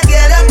y te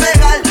quieren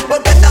pegar.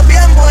 Porque estás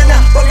bien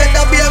buena, porque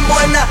estás bien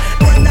buena.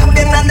 Estás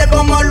bien grande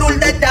como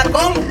Lourdes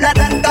Chacón.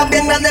 Estás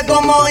bien grande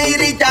como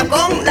Iris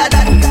Chacón.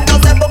 No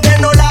sé por qué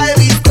no la he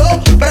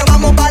visto, pero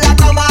vamos pa' la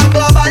cama a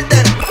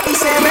clavarte. Hoy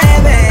se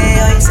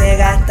bebe, hoy se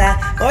gasta,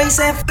 hoy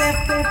se fue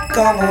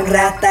como un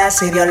rata,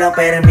 si Dios lo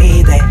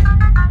permite.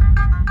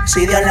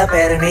 Si Dios lo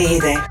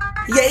permite.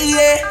 Yeah,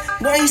 yeah.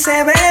 Hoy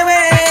se bebe,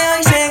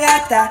 hoy se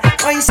gasta,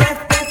 hoy se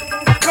fue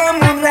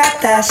como un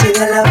rata, si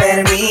Dios lo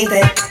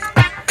permite.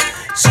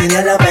 Si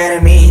Dios lo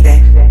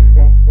permite.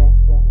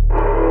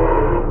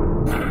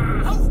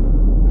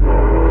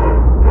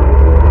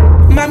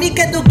 Mami,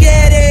 ¿qué tú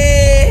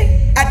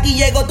quieres? Aquí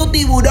llegó tu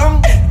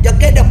tiburón. Yo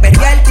quiero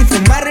perrearte y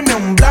fumarme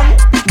un blunt.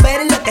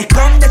 Ver lo que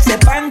esconde ese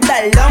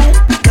pantalón.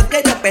 Yo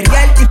quiero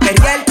perrearte y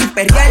perrearte y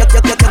perrearte.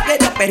 Yo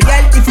quiero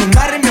perrearte y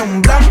fumarme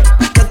un blunt.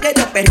 Yo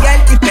quiero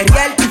perrearte y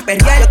perrearte y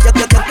perrearte. Yo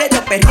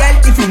quiero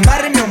perrearte y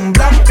fumarme un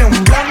blunt,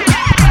 un blunt.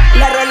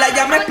 La rola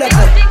ya me explotó.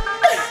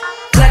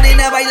 La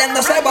nena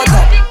bailando se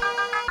botó.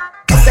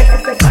 Se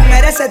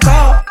merece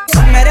todo,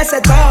 se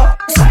merece todo,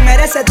 se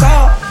merece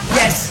todo.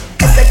 Yes.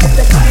 Se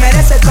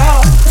merece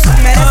todo, se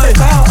merece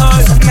todo,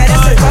 se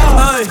merece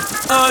todo.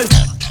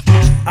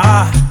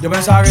 Yo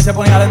pensaba que se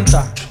ponía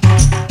lenta.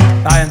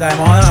 Está bien,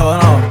 vamos de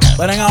nuevo.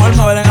 Ven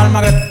en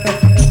alma que...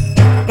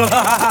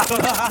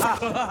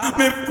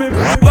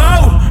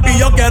 Wow, y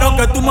yo quiero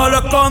que tú me lo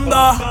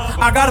escondas.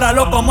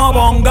 Agárralo como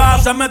bonga.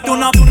 Se mete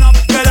una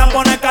que la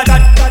pone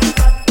callar.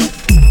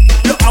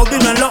 Los Audi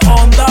en los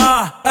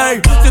Honda.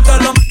 Ey, si te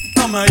lo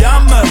no me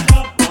llames.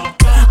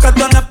 Que tú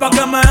no es pa'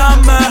 que me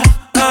ames.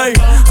 Ey,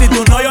 si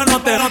tú no, yo no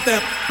te.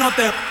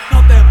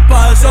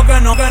 Pa' eso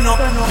que no.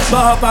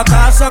 Baja pa'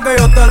 casa que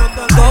yo te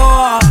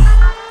toa.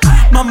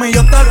 Mami,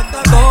 yo te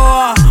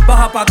toa.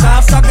 Baja pa'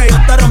 casa que yo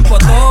te rompo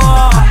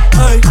toa.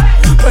 Ey,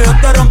 que yo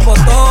te rompo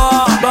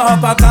toa.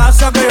 Baja pa'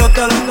 casa que yo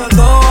te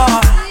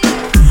toa.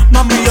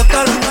 Mami, yo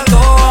te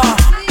toa.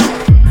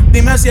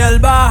 Dime si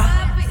él va.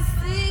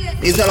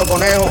 Díselo,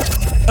 conejo.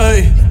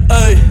 Ey.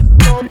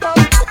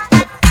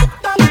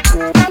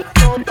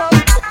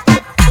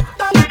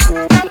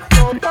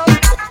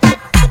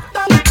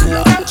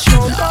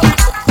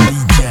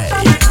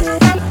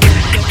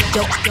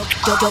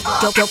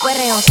 Yo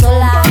perreo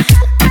sola.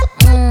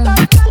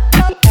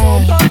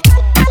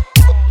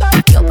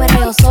 Yo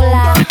perreo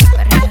sola.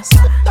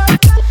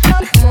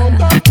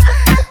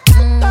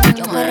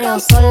 Yo perreo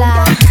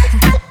sola.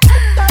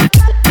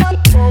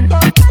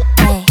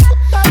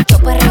 Yo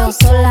perreo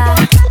sola.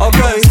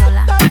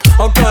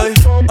 Ok,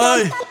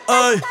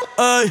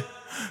 ey.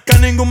 Que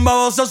ningún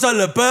baboso se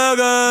le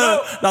pegue.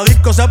 La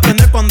disco se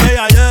prende cuando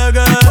ella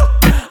llegue.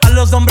 A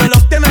los hombres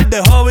los tienes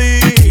de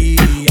hobby.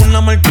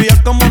 Una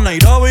marquilla como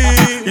Nairobi.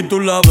 Y tú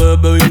la ves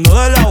bebiendo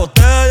de la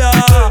botella.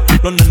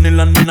 Los nenes y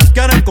las nenas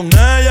quieren con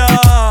ella.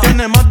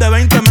 Tiene más de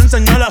 20, me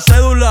enseñó la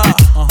cédula.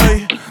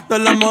 Ey,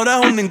 del amor es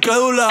una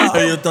incrédula.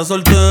 Ella está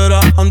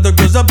soltera antes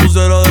que se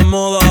pusiera de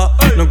moda.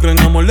 No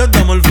creen amor, le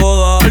damos el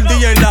foda. El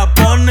DJ la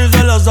pone y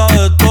se la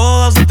sabe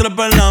toda. Se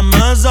trepa en la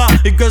mesa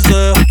y que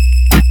se...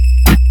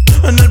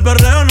 En el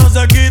perreo no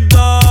se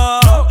quita.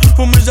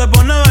 Fuma y se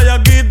pone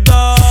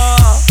bellaquita.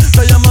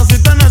 Te llama si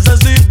te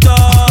necesita.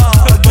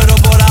 Pero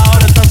por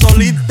ahora está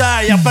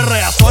solita. Ella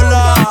perrea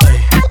sola.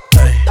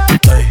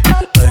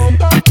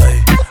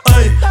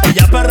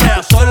 Ella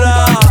perrea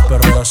sola.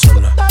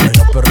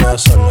 Ella perrea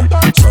sola.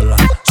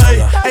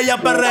 Ella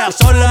perrea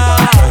sola.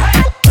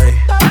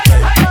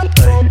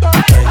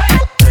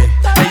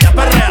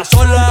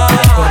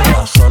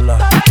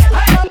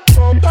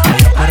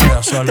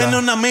 Tiene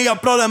una amiga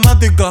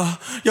problemática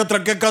y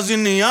otra que casi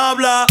ni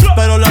habla,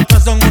 pero las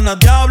tres son una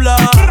diabla.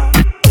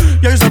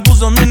 Y ahí se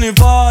puso mini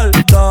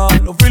falta.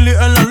 Los Phillies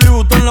en la Louis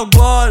Vuitton los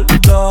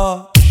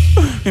guarda.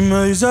 Y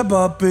me dice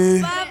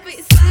papi,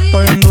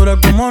 estoy en dura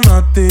como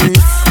Nati.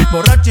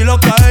 Borracha y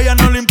loca, a ella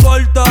no le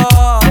importa.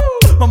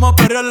 Vamos a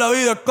perrear, la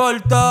vida es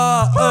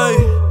corta. Ey.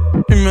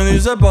 Y me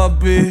dice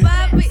papi,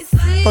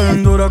 estoy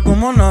en dura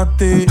como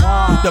Nati.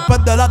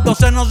 Después de las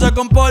 12 no se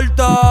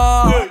comporta.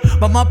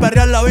 Vamos a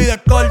perrear, la vida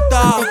es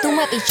corta. Antes tú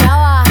me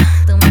pichabas,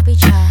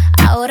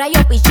 ahora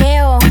yo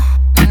picheo.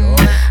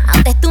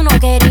 Antes tú no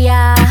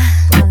querías,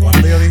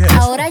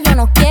 ahora yo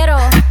no quiero.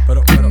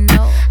 Pero.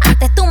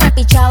 Antes tú me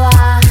pichabas,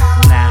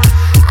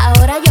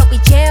 ahora yo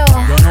picheo.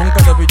 Yo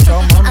nunca te he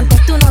pichado, mami.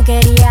 Antes tú no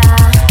querías,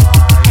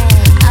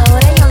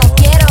 ahora yo no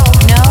quiero.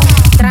 No,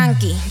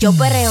 tranqui, yo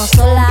perreo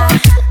sola.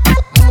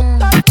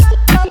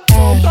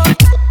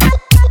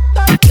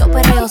 Yo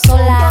perreo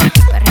sola.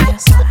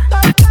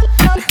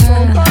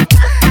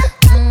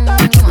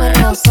 Yo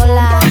perreo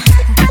sola.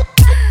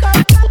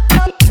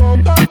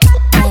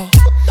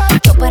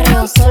 Yo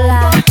perreo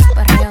sola.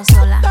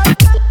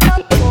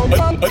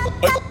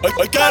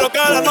 Hoy quiero que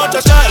la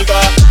noche salga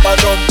pa'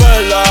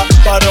 romperla.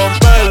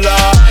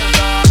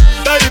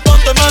 Baby,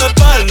 pónteme de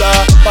espalda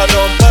pa'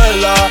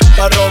 romperla.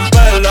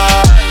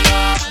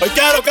 Hoy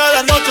quiero que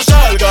la noche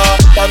salga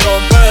pa'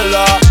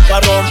 romperla.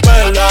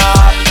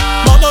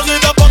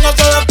 Mamacita,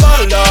 póngase de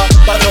espalda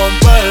pa'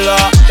 romperla.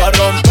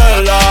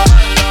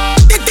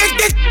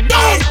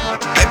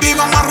 Baby,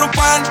 vamos a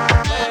romper.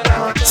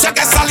 Sé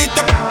que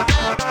saliste.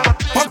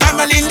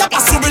 Pónteme linda pa'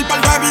 subir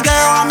par de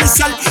videos a mi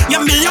cel. Y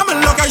envíame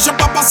lo que hice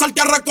pa'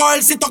 pasarte a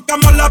recoger. Si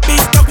tocamos la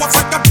pista, voy a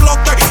hacer que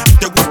explote.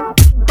 Te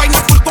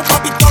peina full con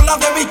una pistola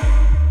de beat.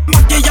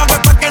 Maquillaje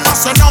pa' que no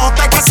se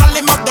note que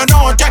salimos de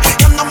noche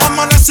y andamos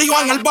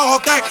amanecidos en el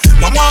bote.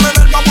 Vamos a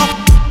beber, vamos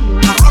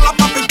a rola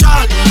pa'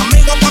 pichar.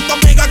 Amigo pa' tu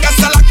amiga que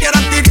se la quiera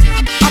tirar.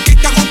 Aquí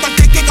te gusta el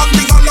tiki,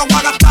 contigo lo voy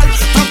a gastar.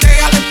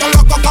 Tranquila, listo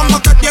loco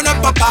como te tienes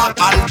papá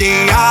al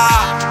día.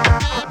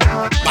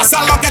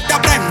 Pasa lo que te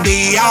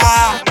aprendía.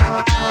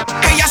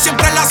 Ella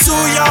siempre es la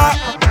suya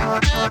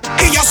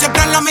y yo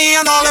siempre es la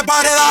mía. No le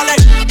pare, dale,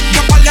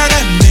 que par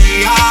eres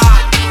mía.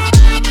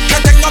 Que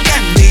tengo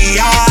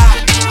prendida.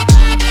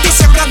 Tú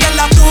siempre eres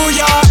la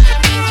tuya,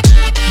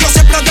 yo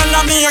siempre eres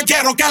la mía.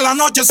 Quiero que la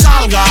noche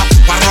salga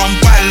pa'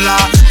 romperla.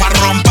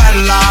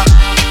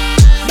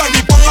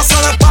 Baby, póngase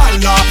de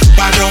espalda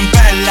pa'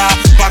 romperla.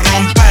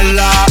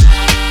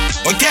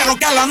 Hoy quiero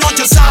que la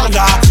noche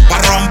salga pa'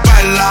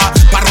 romperla.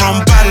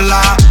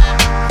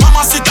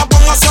 Mamacita,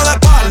 póngase de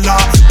espalda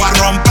pa'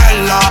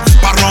 romperla.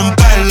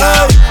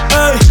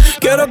 Ey,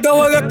 quiero que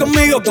juegues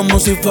conmigo como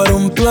si fuera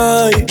un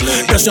play.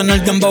 Que suene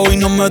el dembow y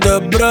no me dé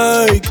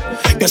break.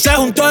 Que se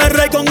juntó el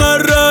rey con el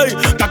rey,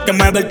 pa' que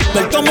me ve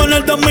como en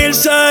el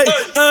 2006.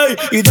 Ey,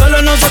 y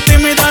dale, no seas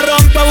tímida,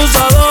 rompe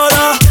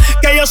abusadora,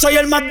 que yo soy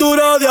el más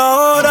duro de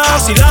ahora.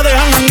 Si la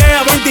dejan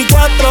janguea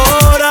 24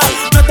 horas,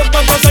 no te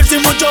puedo hacer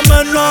sin mucho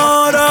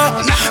menor.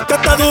 Que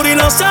está duro y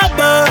lo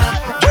sabes,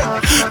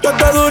 que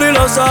está duro y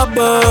lo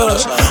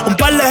sabes. Un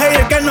par de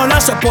haters que no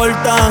la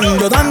soportan,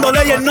 yo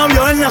dándole y el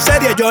novio en la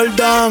serie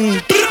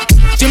Jordan.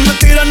 Si me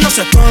tiran no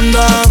se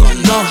escondan,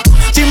 no.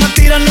 Si me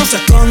tiran no se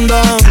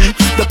escondan.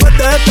 Después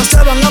de esto se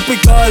van a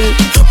picar,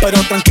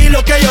 pero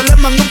tranquilo que yo les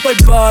mando un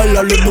PayPal.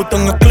 La Louis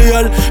Vuitton es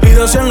clear y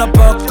decían la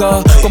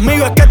paca.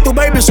 Conmigo es que tu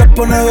baby se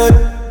pone de...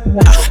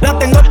 La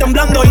tengo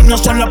temblando y no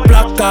son las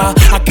placas.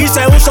 Aquí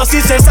se usa, así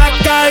se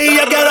saca. Y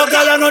yo quiero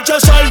que la noche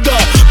salga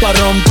pa'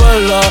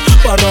 romperla,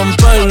 pa'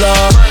 romperla.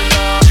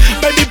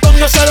 Baby,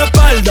 póngase de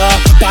espalda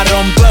pa'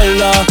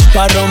 romperla,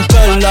 pa'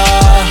 romperla.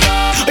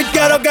 Y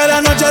quiero que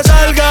la noche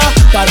salga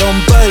pa'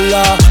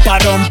 romperla, pa'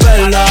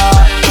 romperla.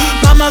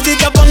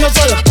 Mamacita,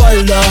 póngase de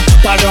espalda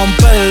pa'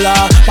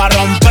 romperla, pa'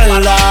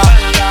 romperla.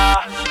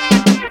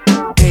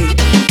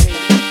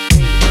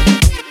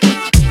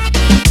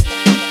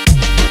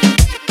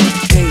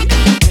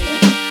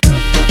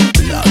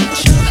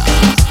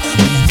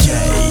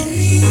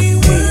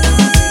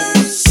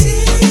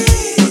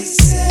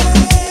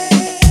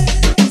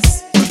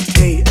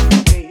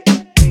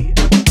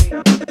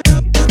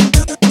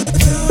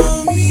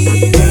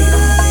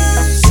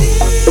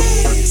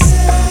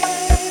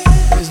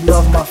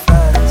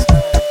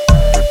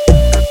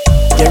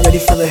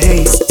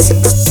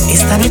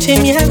 Esta noche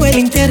me hago el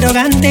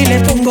interrogante y le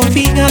pongo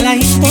fin a la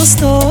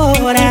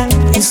impostora,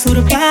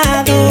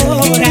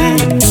 usurpadora.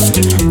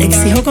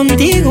 Exijo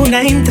contigo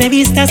una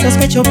entrevista,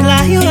 sospecho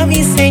plagio a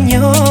mi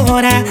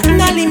señora,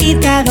 una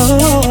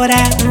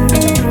limitadora.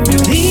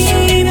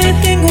 Dime,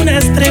 tengo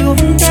unas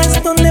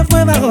preguntas, ¿dónde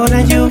fue bajo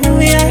la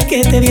lluvia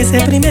que te di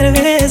ese primer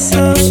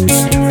beso?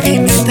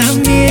 Dime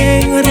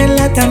también,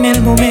 relátame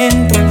el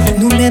momento,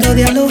 número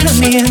de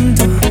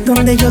alojamiento,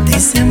 donde yo te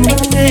hice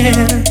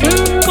mujer.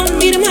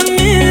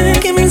 Confírmame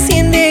que me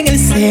enciende en el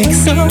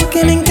sexo,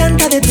 que me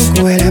encanta de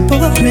tu cuerpo,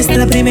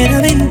 nuestra primera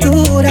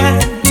aventura.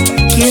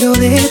 Quiero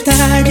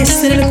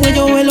detalles en el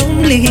cuello o el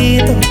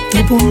ombliguito,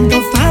 tu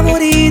punto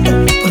favorito,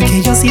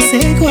 porque yo sí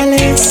sé cuál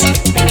es.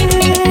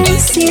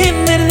 Si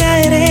en verdad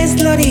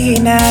eres lo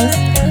original,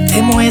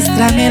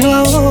 demuéstramelo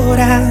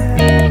ahora.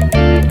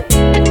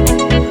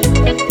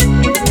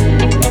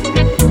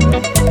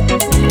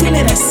 Tú no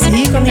eras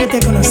así cuando yo te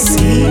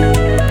conocí.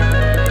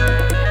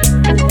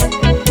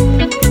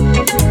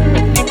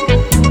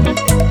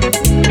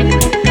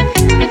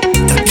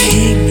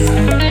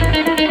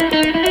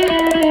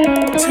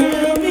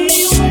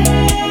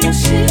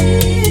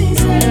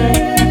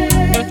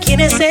 ¿Quién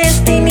es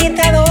esta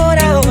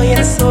imitadora hoy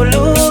en su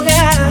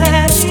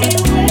lugar?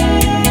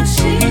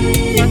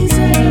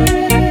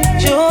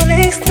 Yo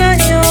le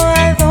extraño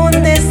a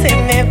donde se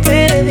me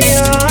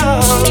perdió.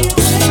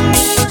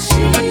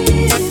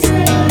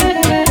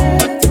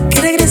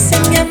 Que regrese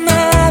mi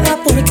amada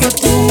porque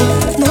tú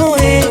no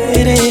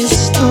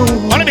eres tú.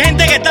 Hola mi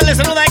gente, ¿qué tal? Les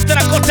saluda Héctor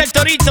Acosta el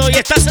Torito y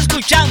estás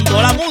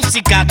escuchando la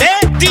música de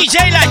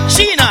DJ La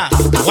China.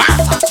 ¡Wow!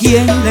 ¿A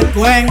quién le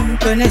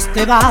cuento en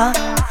este bar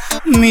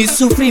mis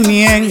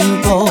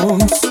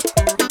sufrimientos?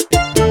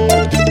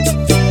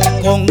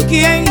 ¿Con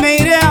quién me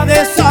iré a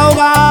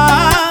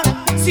desahogar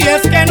si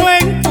es que no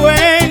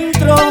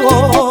encuentro?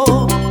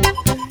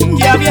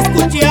 Ya había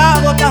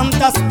escuchado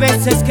tantas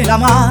veces que el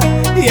amar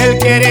y el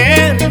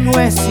querer no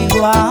es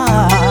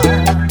igual.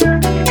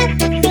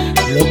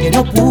 Lo que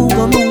no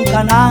pudo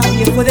nunca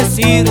nadie fue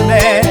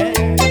decirme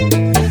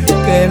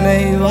que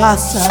me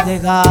ibas a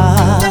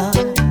dejar.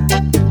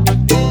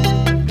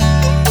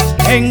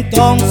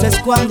 Entonces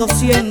cuando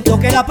siento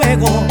que el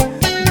apego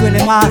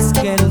duele más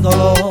que el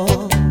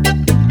dolor,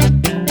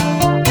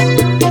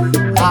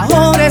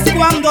 ahora es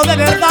cuando de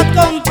verdad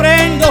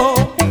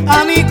comprendo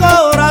a mi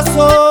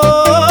corazón.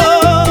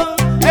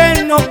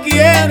 Él no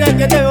quiere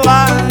que te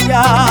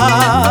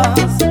vayas,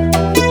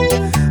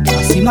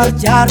 así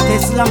marcharte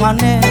es la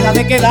manera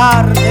de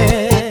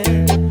quedarte.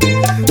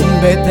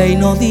 Vete y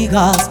no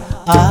digas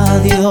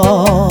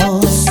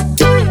adiós.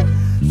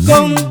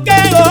 ¿Con qué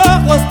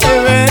ojos te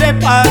veré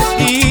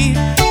partir?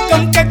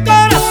 ¿Con qué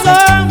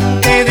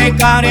corazón te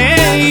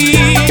dejaré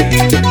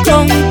ir?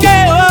 ¿Con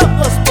qué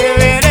ojos te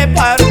veré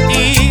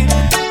partir?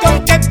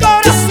 ¿Con qué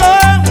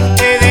corazón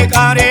te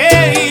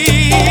dejaré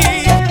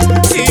ir?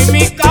 Si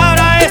mi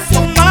cara es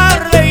un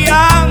mar de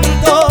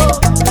llanto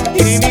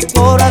y mi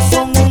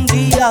corazón un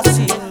día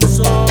sin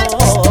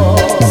sol.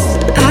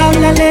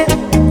 Háblale,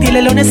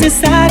 dile lo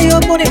necesario,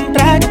 pon en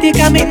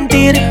práctica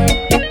mentir.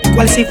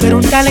 Cual si fuera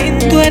un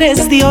talento,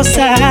 eres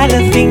diosa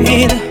al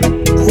fingir.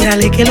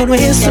 Júrale que lo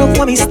nuestro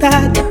fue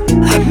amistad,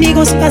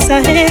 amigos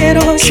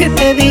pasajeros que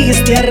te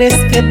diste a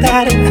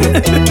respetar.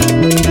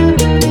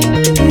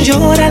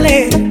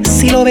 Llórale,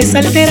 si lo ves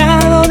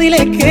alterado,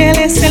 dile que él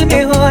es el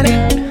mejor,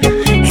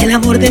 el el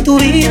amor de tu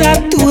vida,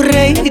 tu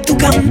rey y tu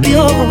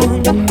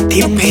campeón.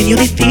 De un medio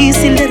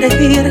difícil de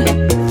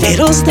regir,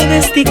 feroz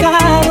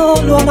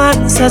domesticado, lo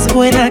amansas,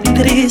 buena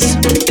actriz.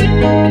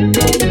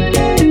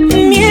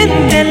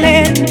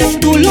 Miéntele,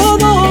 tú lo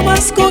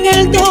domas con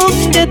el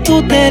don de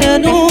tu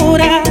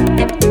ternura.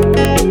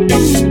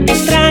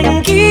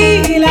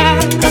 Tranquila,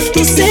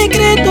 tus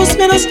secretos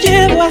me los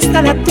llevo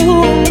hasta la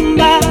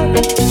tumba.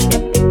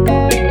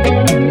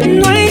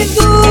 No hay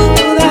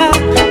duda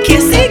que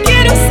si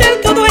quiero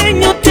ser tu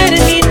dueño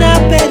termina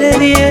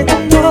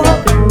perdiendo.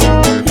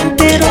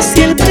 Pero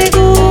si él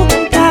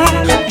pregunta,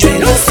 yo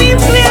era un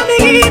simple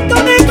amiguito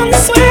de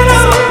consuelo.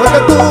 Porque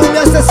tú me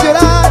haces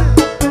llorar,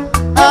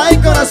 ay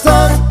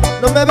corazón,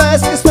 no me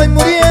ves que estoy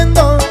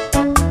muriendo.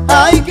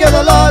 Ay qué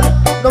dolor,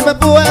 no me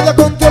puedo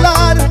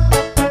controlar.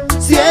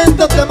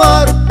 Siento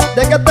temor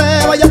de que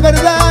te vaya a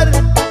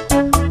perder.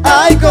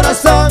 Ay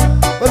corazón,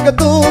 porque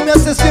tú me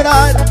haces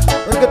llorar,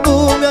 porque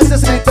tú me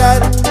haces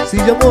gritar. Si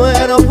yo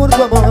muero por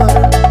tu amor,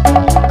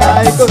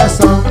 ay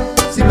corazón,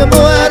 si me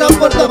muero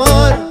por tu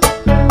amor.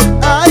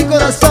 Ay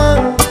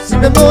corazón, si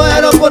me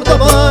muero por tu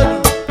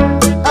amor.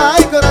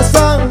 Ay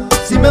corazón,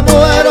 si me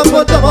muero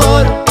por tu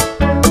amor.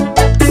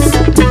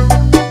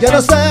 Yo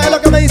no sé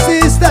lo que me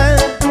hiciste,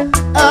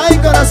 ay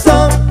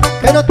corazón,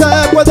 que no te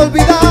puedo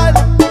olvidar.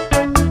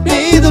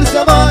 Mi dulce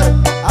amor,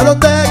 a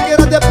donde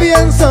quiera te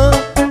pienso.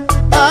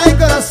 Ay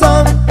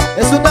corazón,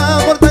 es un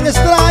amor tan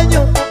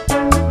extraño,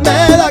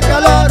 me da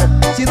calor.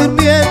 Si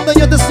durmiendo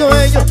yo te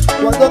sueño,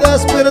 cuando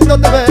despierto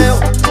te veo,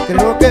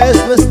 creo que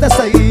tú estás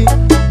ahí.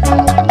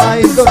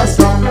 Ay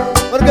corazón,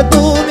 porque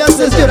tú me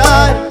haces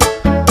llorar.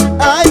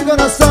 Ay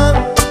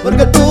corazón,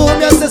 porque tú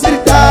me haces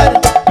gritar.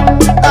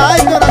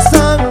 Ay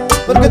corazón,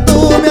 porque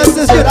tú me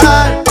haces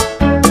llorar.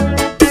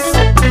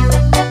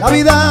 La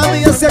vida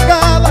mía se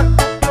acaba,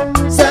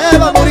 se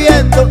va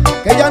muriendo,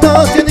 que ya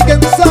no sé ni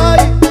quién soy.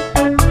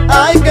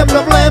 Ay qué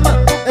problema,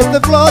 estoy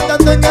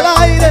flotando en el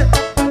aire.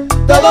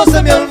 Todo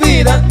se me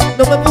olvida,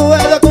 no me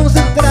puedo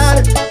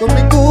concentrar con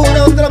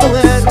ninguna otra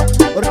mujer,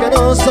 porque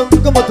no son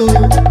como tú.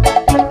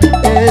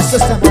 Eso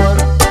es amor,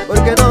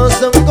 porque no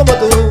son como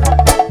tú.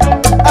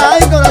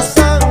 Ay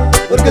corazón,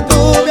 porque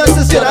tú me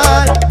haces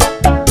llorar.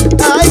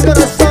 Ay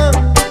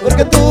corazón,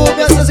 porque tú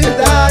me haces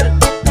gritar.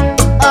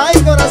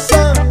 Ay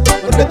corazón,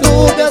 porque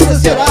tú me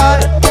haces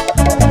llorar.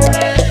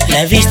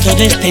 La he visto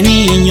desde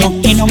niño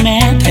y no me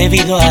he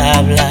atrevido a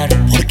hablar,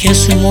 porque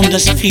su mundo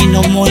es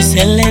fino, muy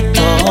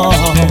selecto.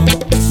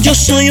 Yo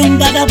soy un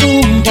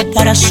vagabundo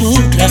para su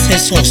clase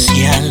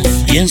social,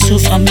 y en su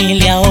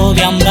familia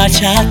odian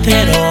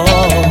bachatero.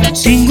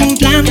 Tengo un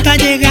plan para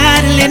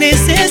llegarle,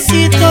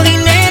 necesito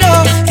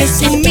dinero.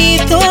 Es un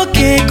mito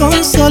que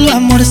con solo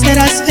amor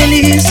serás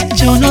feliz.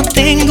 Yo no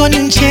tengo ni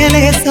un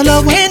chele,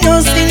 solo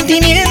buenos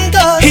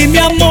sentimientos. Y mi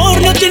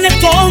amor no tiene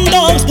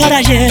fondos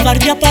para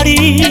llevarte a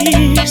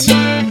París.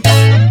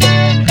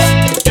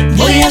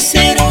 Voy a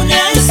hacer un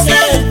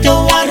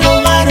asalto o a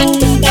robar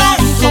un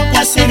banco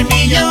para ser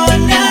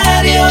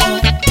millonario,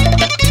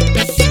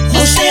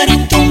 o ser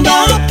un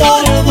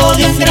tumbapolvo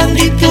de un gran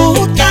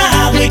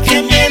diputado y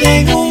que me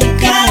den un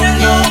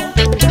cargo.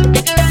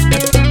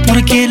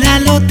 Porque la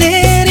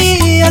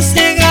lotería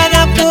se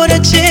gana por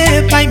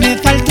chepa y me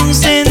falta un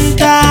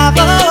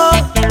centavo.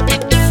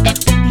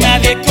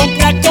 Nadie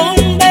compra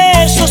con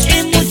besos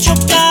y mucho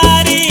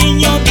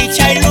cariño,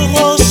 dicha y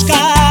lujos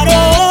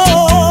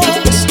caros.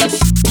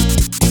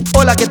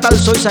 Hola, ¿qué tal?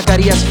 Soy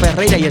Zacarías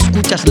Ferreira y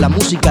escuchas la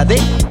música de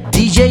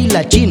DJ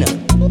La China.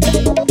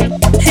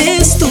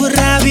 Es tu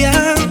rabia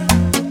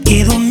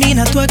que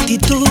domina tu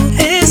actitud,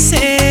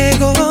 ese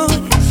ego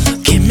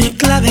que me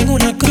clava en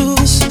una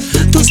cruz.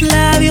 Tus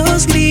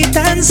labios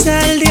gritan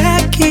sal de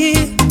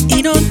aquí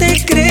y no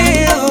te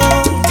creo.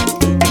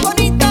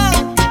 Bonita,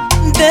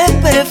 de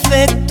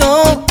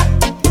perfecto,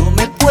 no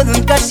me puedo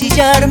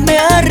encasillar, me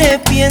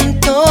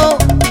arrepiento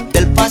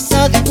del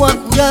pasado y voy a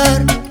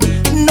jurar.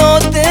 No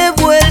te he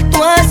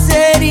vuelto a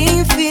ser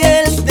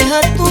infiel,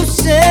 deja tus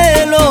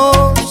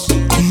celos.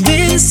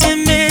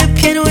 Convénceme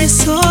que no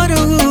es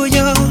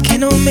orgullo, que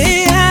no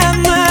me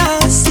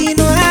amas si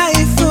no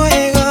hay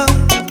fuego.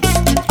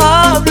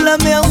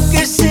 Háblame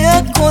aunque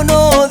sea con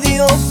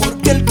odio,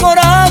 porque el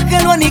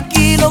coraje lo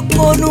aniquilo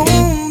con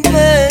un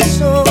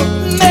beso.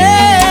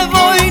 Me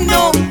voy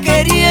no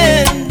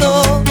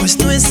queriendo, pues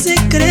no es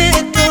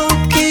secreto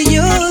que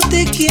yo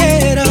te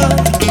quiero.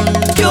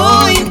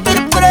 Yo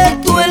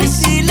interpreto el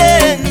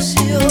silencio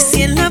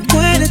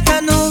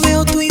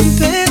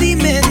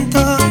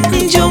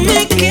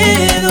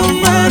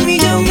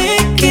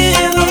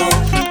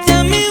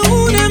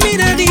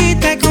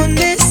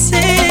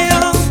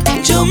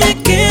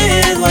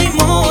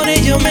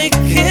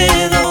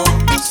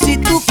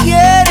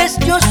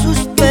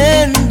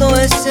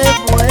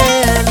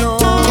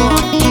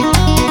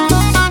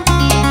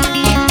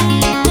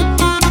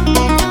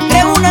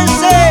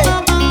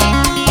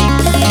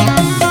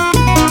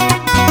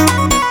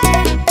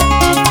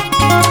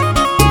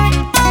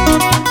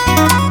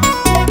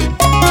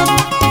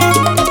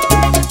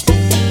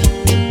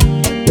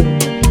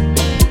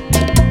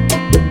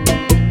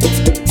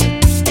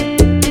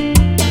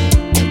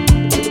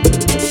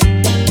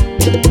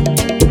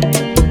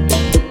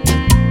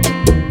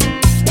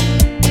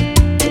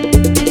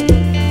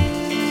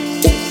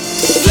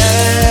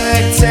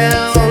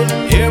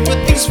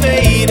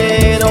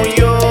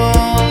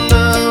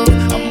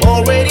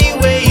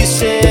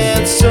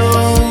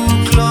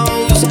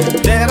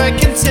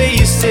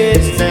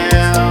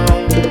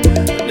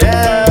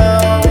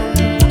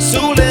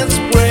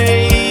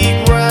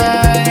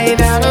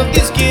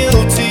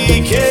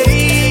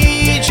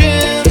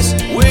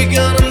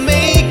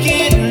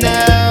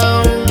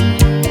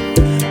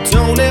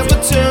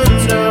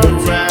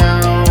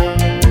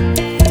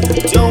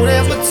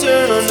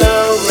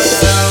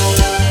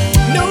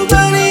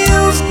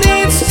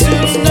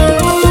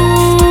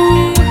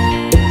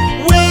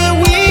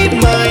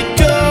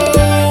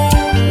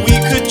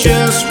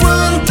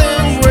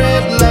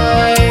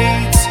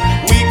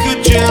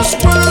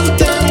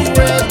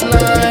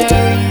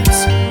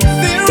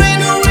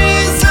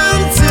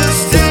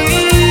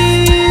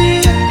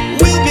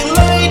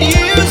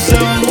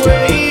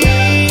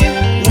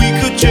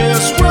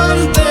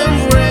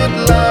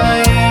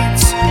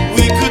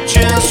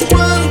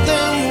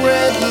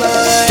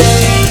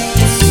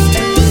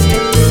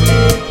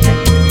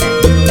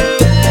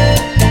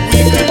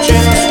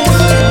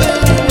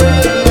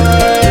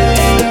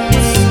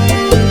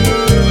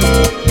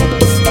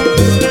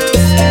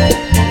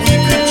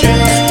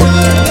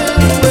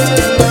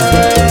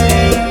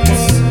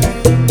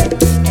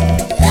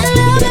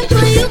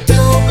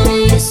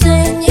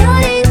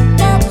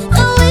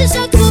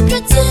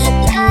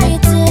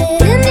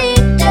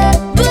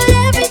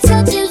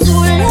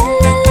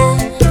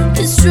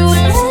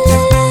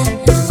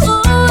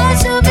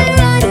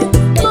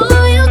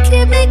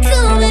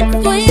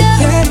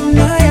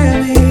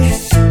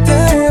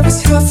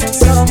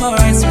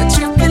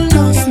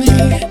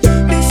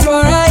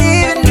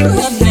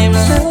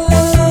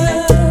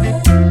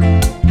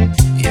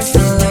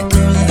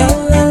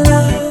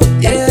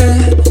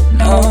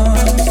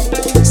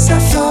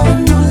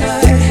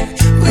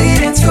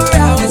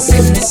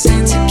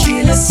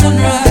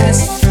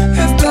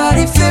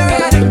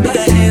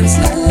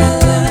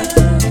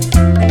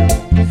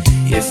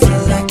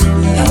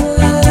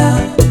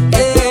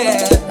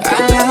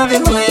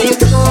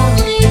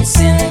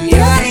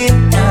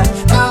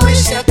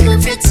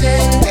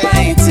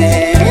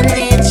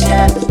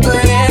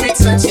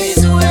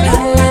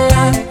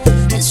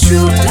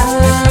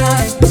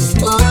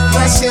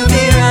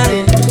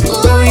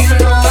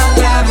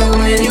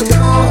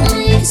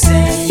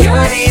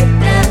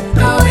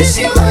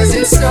 'cause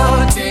it's so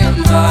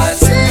damn hard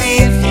to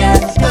leave ya.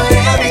 But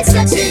every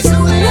touch is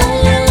ooh la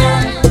la la.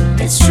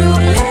 It's true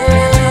la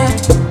la la.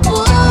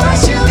 Oh, I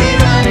should be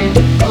running.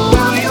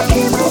 Oh, you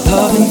keep on.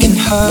 Loving can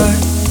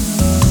hurt.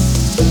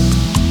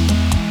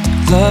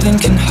 Loving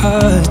can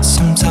hurt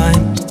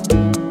sometimes,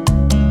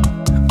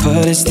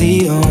 but it's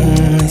the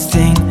only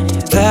thing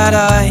that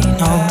I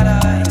know.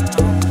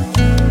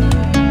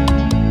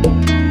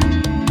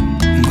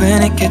 When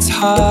it gets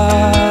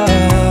hard,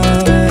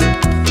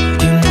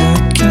 you know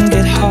it can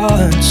get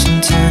hard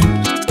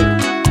sometimes.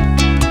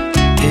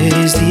 It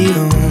is the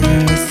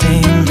only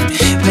thing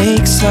that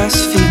makes us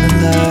feel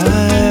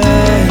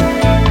alive.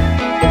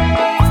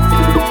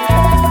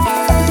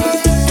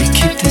 We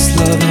keep this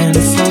love in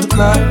a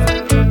photograph.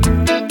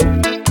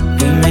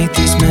 We make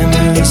these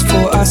memories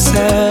for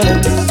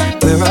ourselves,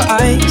 where our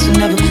eyes are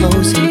never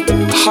closing,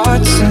 our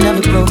hearts are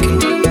never broken,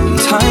 and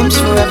time's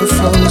forever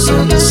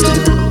frozen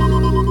still.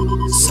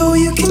 So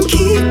you can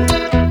keep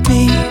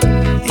me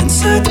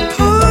inside the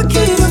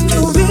pocket of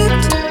your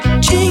ripped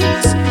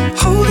jeans,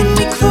 holding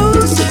me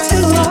closer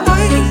till our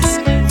eyes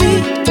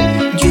meet.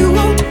 You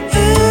won't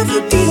ever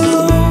be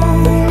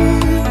alone.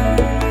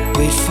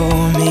 Wait for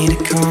me to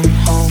come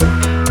home.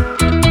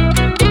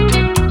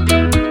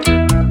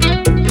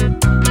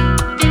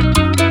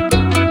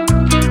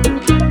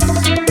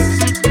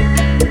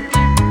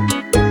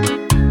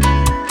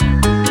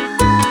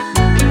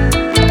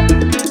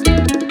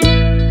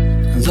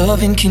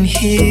 Loving can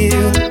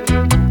heal.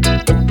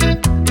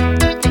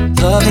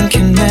 Loving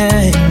can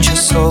mend your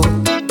soul.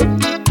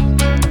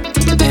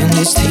 And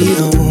it's the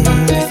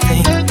only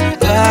thing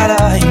that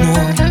I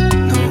know.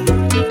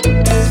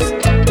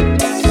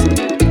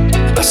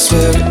 I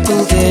swear it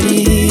will get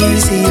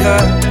easier.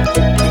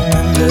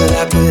 Remember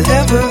that with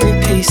every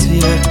piece of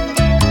you.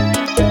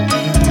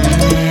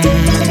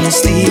 And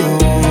it's the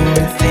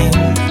only thing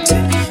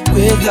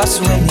with us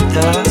when we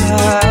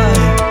die.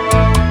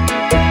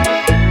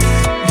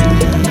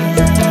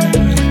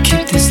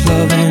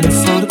 Love in a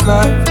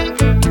photograph.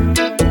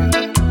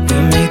 We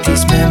make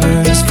these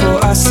memories for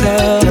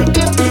ourselves,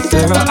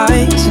 where our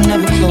eyes are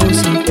never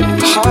closing,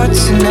 our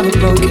hearts are never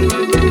broken,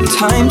 and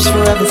time's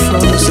forever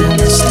frozen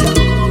still.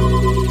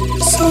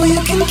 So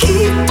you can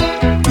keep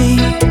me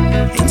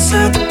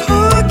inside the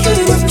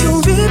pocket of your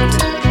ripped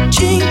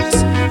jeans,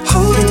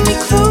 holding me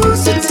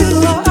closer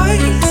till our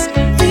eyes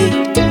meet.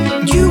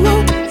 You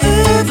won't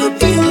ever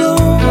be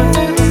alone.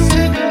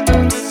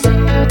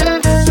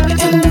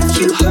 And if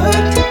you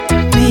hurt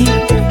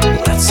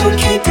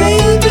okay,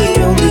 baby,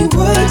 only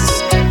words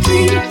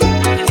breathe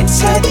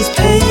inside these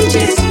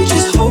pages. You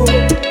just hold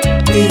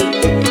me,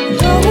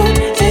 no one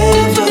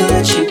ever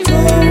let you go.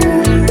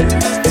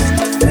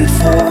 Wait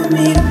for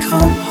me to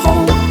come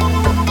home.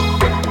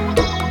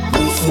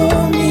 Wait for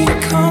me to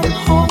come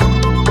home.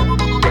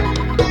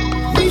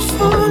 Wait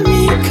for me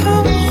to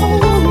come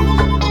home.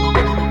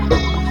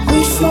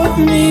 Wait for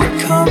me to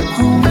come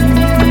home.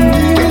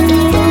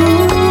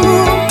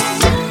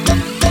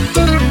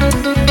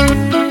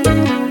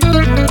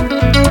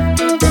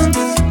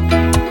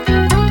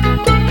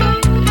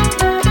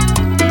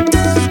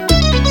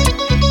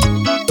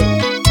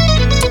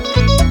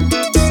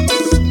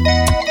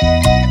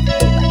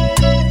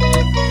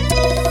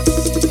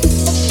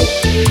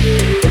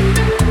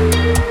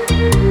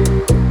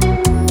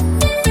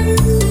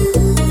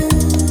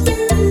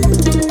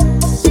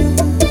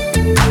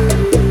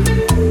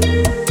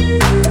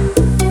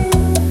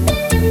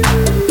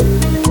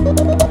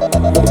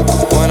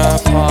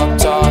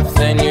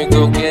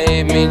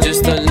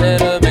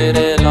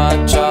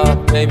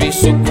 Baby,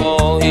 so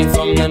cold, he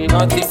from the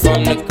north, he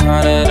from the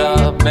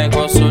Canada.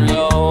 Bankroll so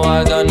low,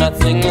 I got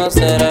nothing else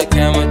that I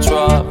can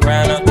withdraw.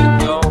 Ran up the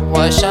door,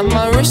 wash out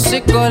my wrist,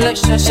 it go like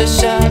sha sha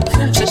sha,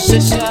 sha sha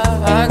sha.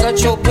 I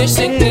got your bitch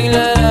singing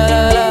la la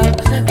la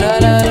la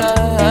la la.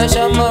 Wash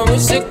out my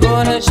wrist, it go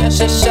like sha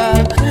sha sha,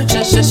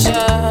 sha sha sha.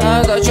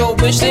 I got your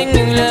bitch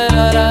singing la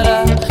la la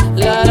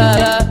la la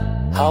la.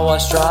 How I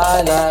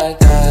stride like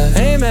that?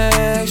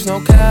 Amex, no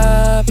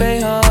cap,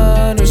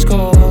 800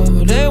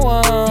 they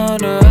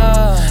wonder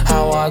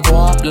how I go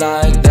up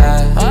like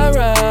that. I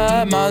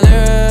rap my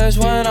lyrics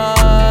when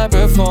I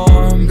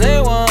perform. They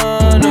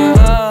wonder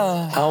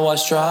how I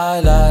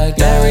stride like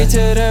that. Married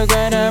to the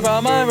grind, I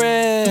brought my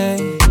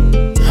ring.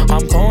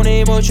 I'm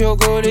corny, but your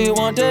girlie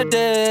want the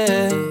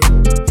dick.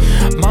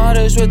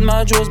 Modest with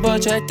my jewels,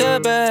 but check the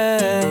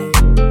bag.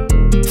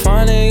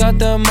 Finally got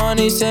the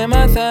money, say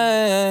my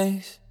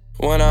thanks.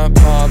 When I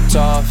popped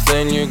off,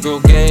 then your girl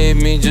gave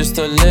me just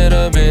a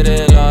little bit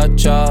of la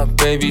chop.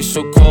 Baby,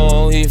 so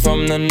cold, he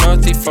from the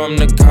north, he from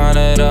the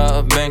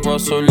Canada. Bankroll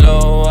so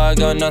low, I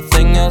got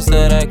nothing else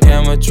that I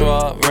can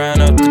withdraw. Ran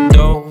up the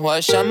door,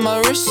 I shot my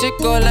wrist, it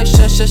go like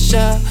sha sha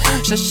sha,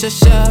 sha sha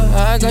sha.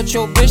 I got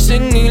your bitch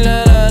singing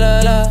la la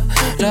la la,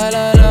 la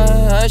la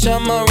la. I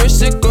shot my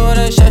wrist, it go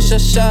like sha sha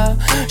sha,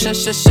 sha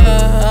sha sha.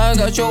 I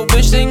got your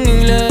bitch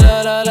singing la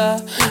la la la,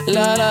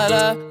 la la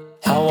la.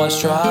 How I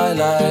stride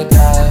like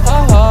that.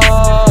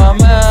 Oh, I'm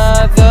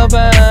at the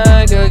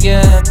bank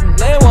again.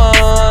 They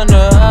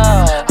wonder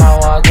how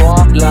I go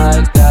up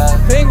like that.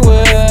 Big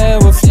wheel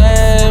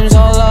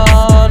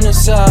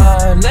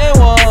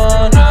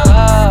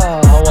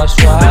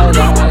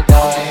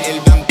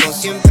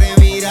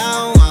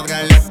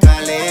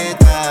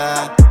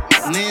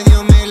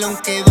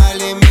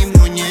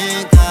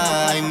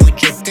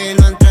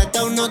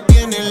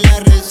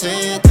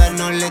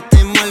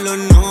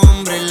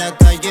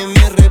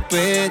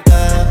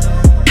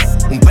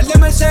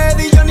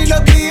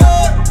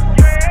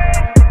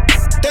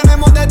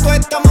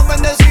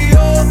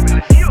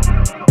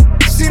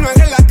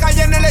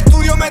en el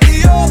estudio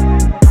metido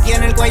y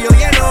en el cuello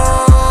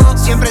hielo.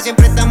 Siempre,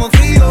 siempre estamos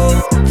fríos.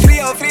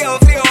 Frío, frío,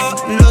 frío.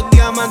 Los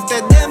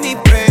diamantes de mi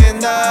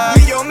prenda.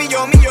 Millo,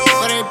 millo, millo.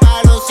 Pero el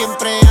palo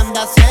siempre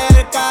anda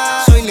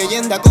cerca. Soy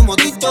leyenda como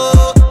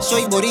Tito.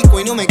 Soy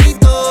boricua y no me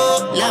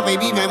quito. La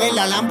baby me ve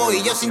la Lambo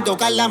y yo sin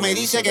tocarla me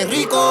dice que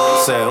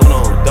rico. Say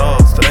 1,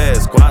 2,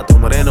 3, 4,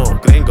 moreno,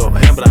 gringo,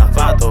 hembra,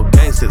 vato,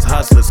 gangsters,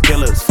 hustlers,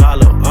 killers,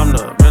 follow. I'm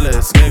the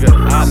realest nigga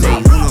I know.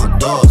 Say 1,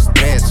 2,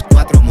 3,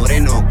 4,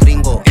 moreno,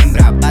 gringo,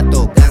 hembra,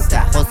 vato,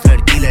 gangsta, hustler,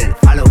 killer,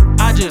 follow.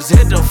 I just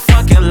hit the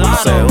fucking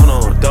lotto. Say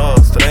 1, 2,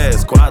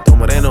 3, 4,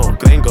 moreno,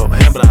 gringo,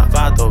 hembra,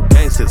 vato,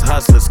 gangsters,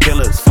 hustlers,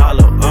 killers,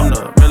 follow. I'm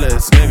the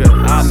realest nigga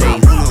I know.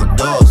 Say 1,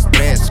 2,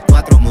 3,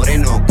 4,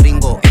 moreno,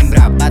 gringo,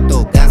 hembra,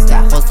 vato,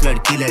 gangsta, hustler,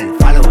 killer,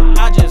 follow.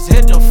 I just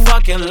hit the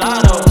fucking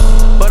lotto.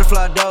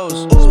 Butterfly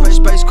doze,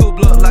 space coupe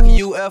look like a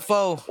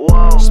UFO.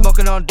 Whoa.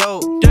 Smoking on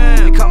dope,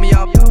 damn. They cut me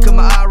out, cut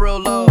my eye real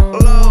low.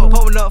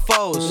 Pulling up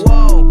foes,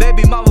 whoa.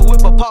 Baby mama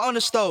whip a pot on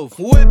the stove.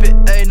 Whip it,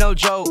 ain't no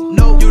joke.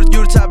 No, you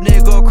the type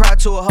nigga go cry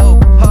to a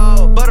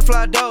hoe.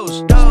 Butterfly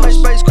doze,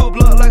 space coupe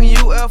look like a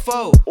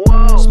UFO.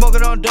 Whoa.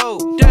 Smoking on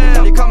dope,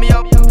 damn. They cut me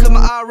out, cut my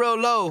eye real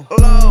low.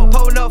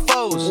 Pulling up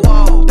foes,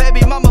 whoa.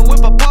 Baby mama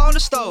whip a pot on the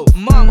stove.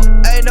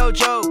 Mama, ain't no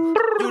joke.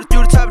 You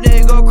the type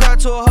nigga go cry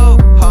to a hoe.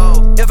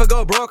 If I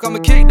go broke, I'ma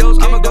kick those.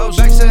 I'ma go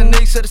back to the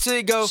niggas to the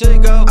city go.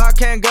 I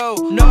can't go.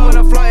 No, when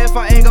I fly if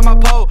I ain't got my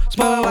pole.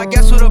 Smelling like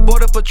gas with a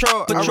border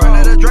patrol. I run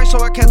out of drink so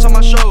I can't tell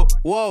my show.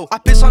 Whoa, I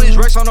piss on these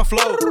racks on the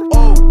floor.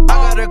 Oh, I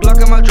got a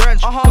Glock in my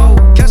drench.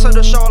 Cancel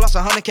the show, I lost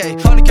 100K.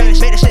 100K,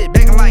 made that shit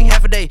back in like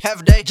half a day.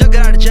 Just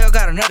got out of jail,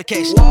 got another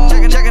case. Check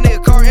a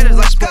nigga car in it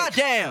like split.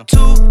 Goddamn, 2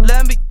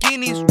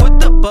 Lamborghinis with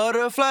the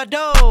butterfly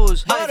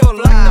doors. I feel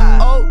like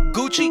the old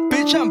Gucci,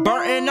 bitch. I'm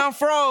burnt and I'm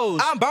froze.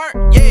 I'm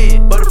burnt, yeah.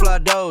 Butterfly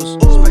doors.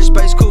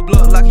 Space coupe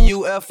look like a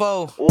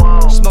UFO.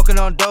 Whoa. Smoking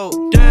on dope.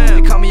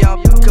 Damn. They cut me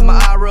out, cut my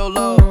eye real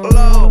low.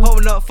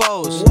 Pulling up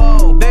foes.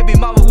 Whoa. Baby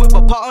mama whip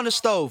a pot on the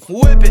stove.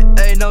 Whip it,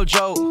 ain't no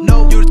joke.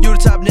 No, you the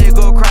type nigga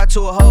go cry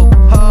to a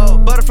hoe.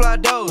 Butterfly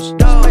doze.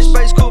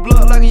 Space coupe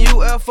look like a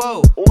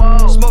UFO.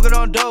 Whoa. Smoking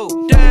on dope.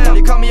 Damn.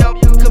 They cut me out,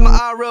 cut my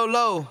eye real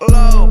low.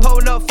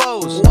 Pulling up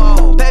foes.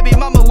 Whoa. Baby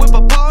mama whip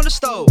a pot on the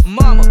stove.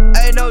 Mama,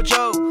 ain't no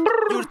joke.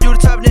 You the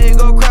type nigga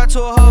go cry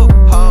to a hoe.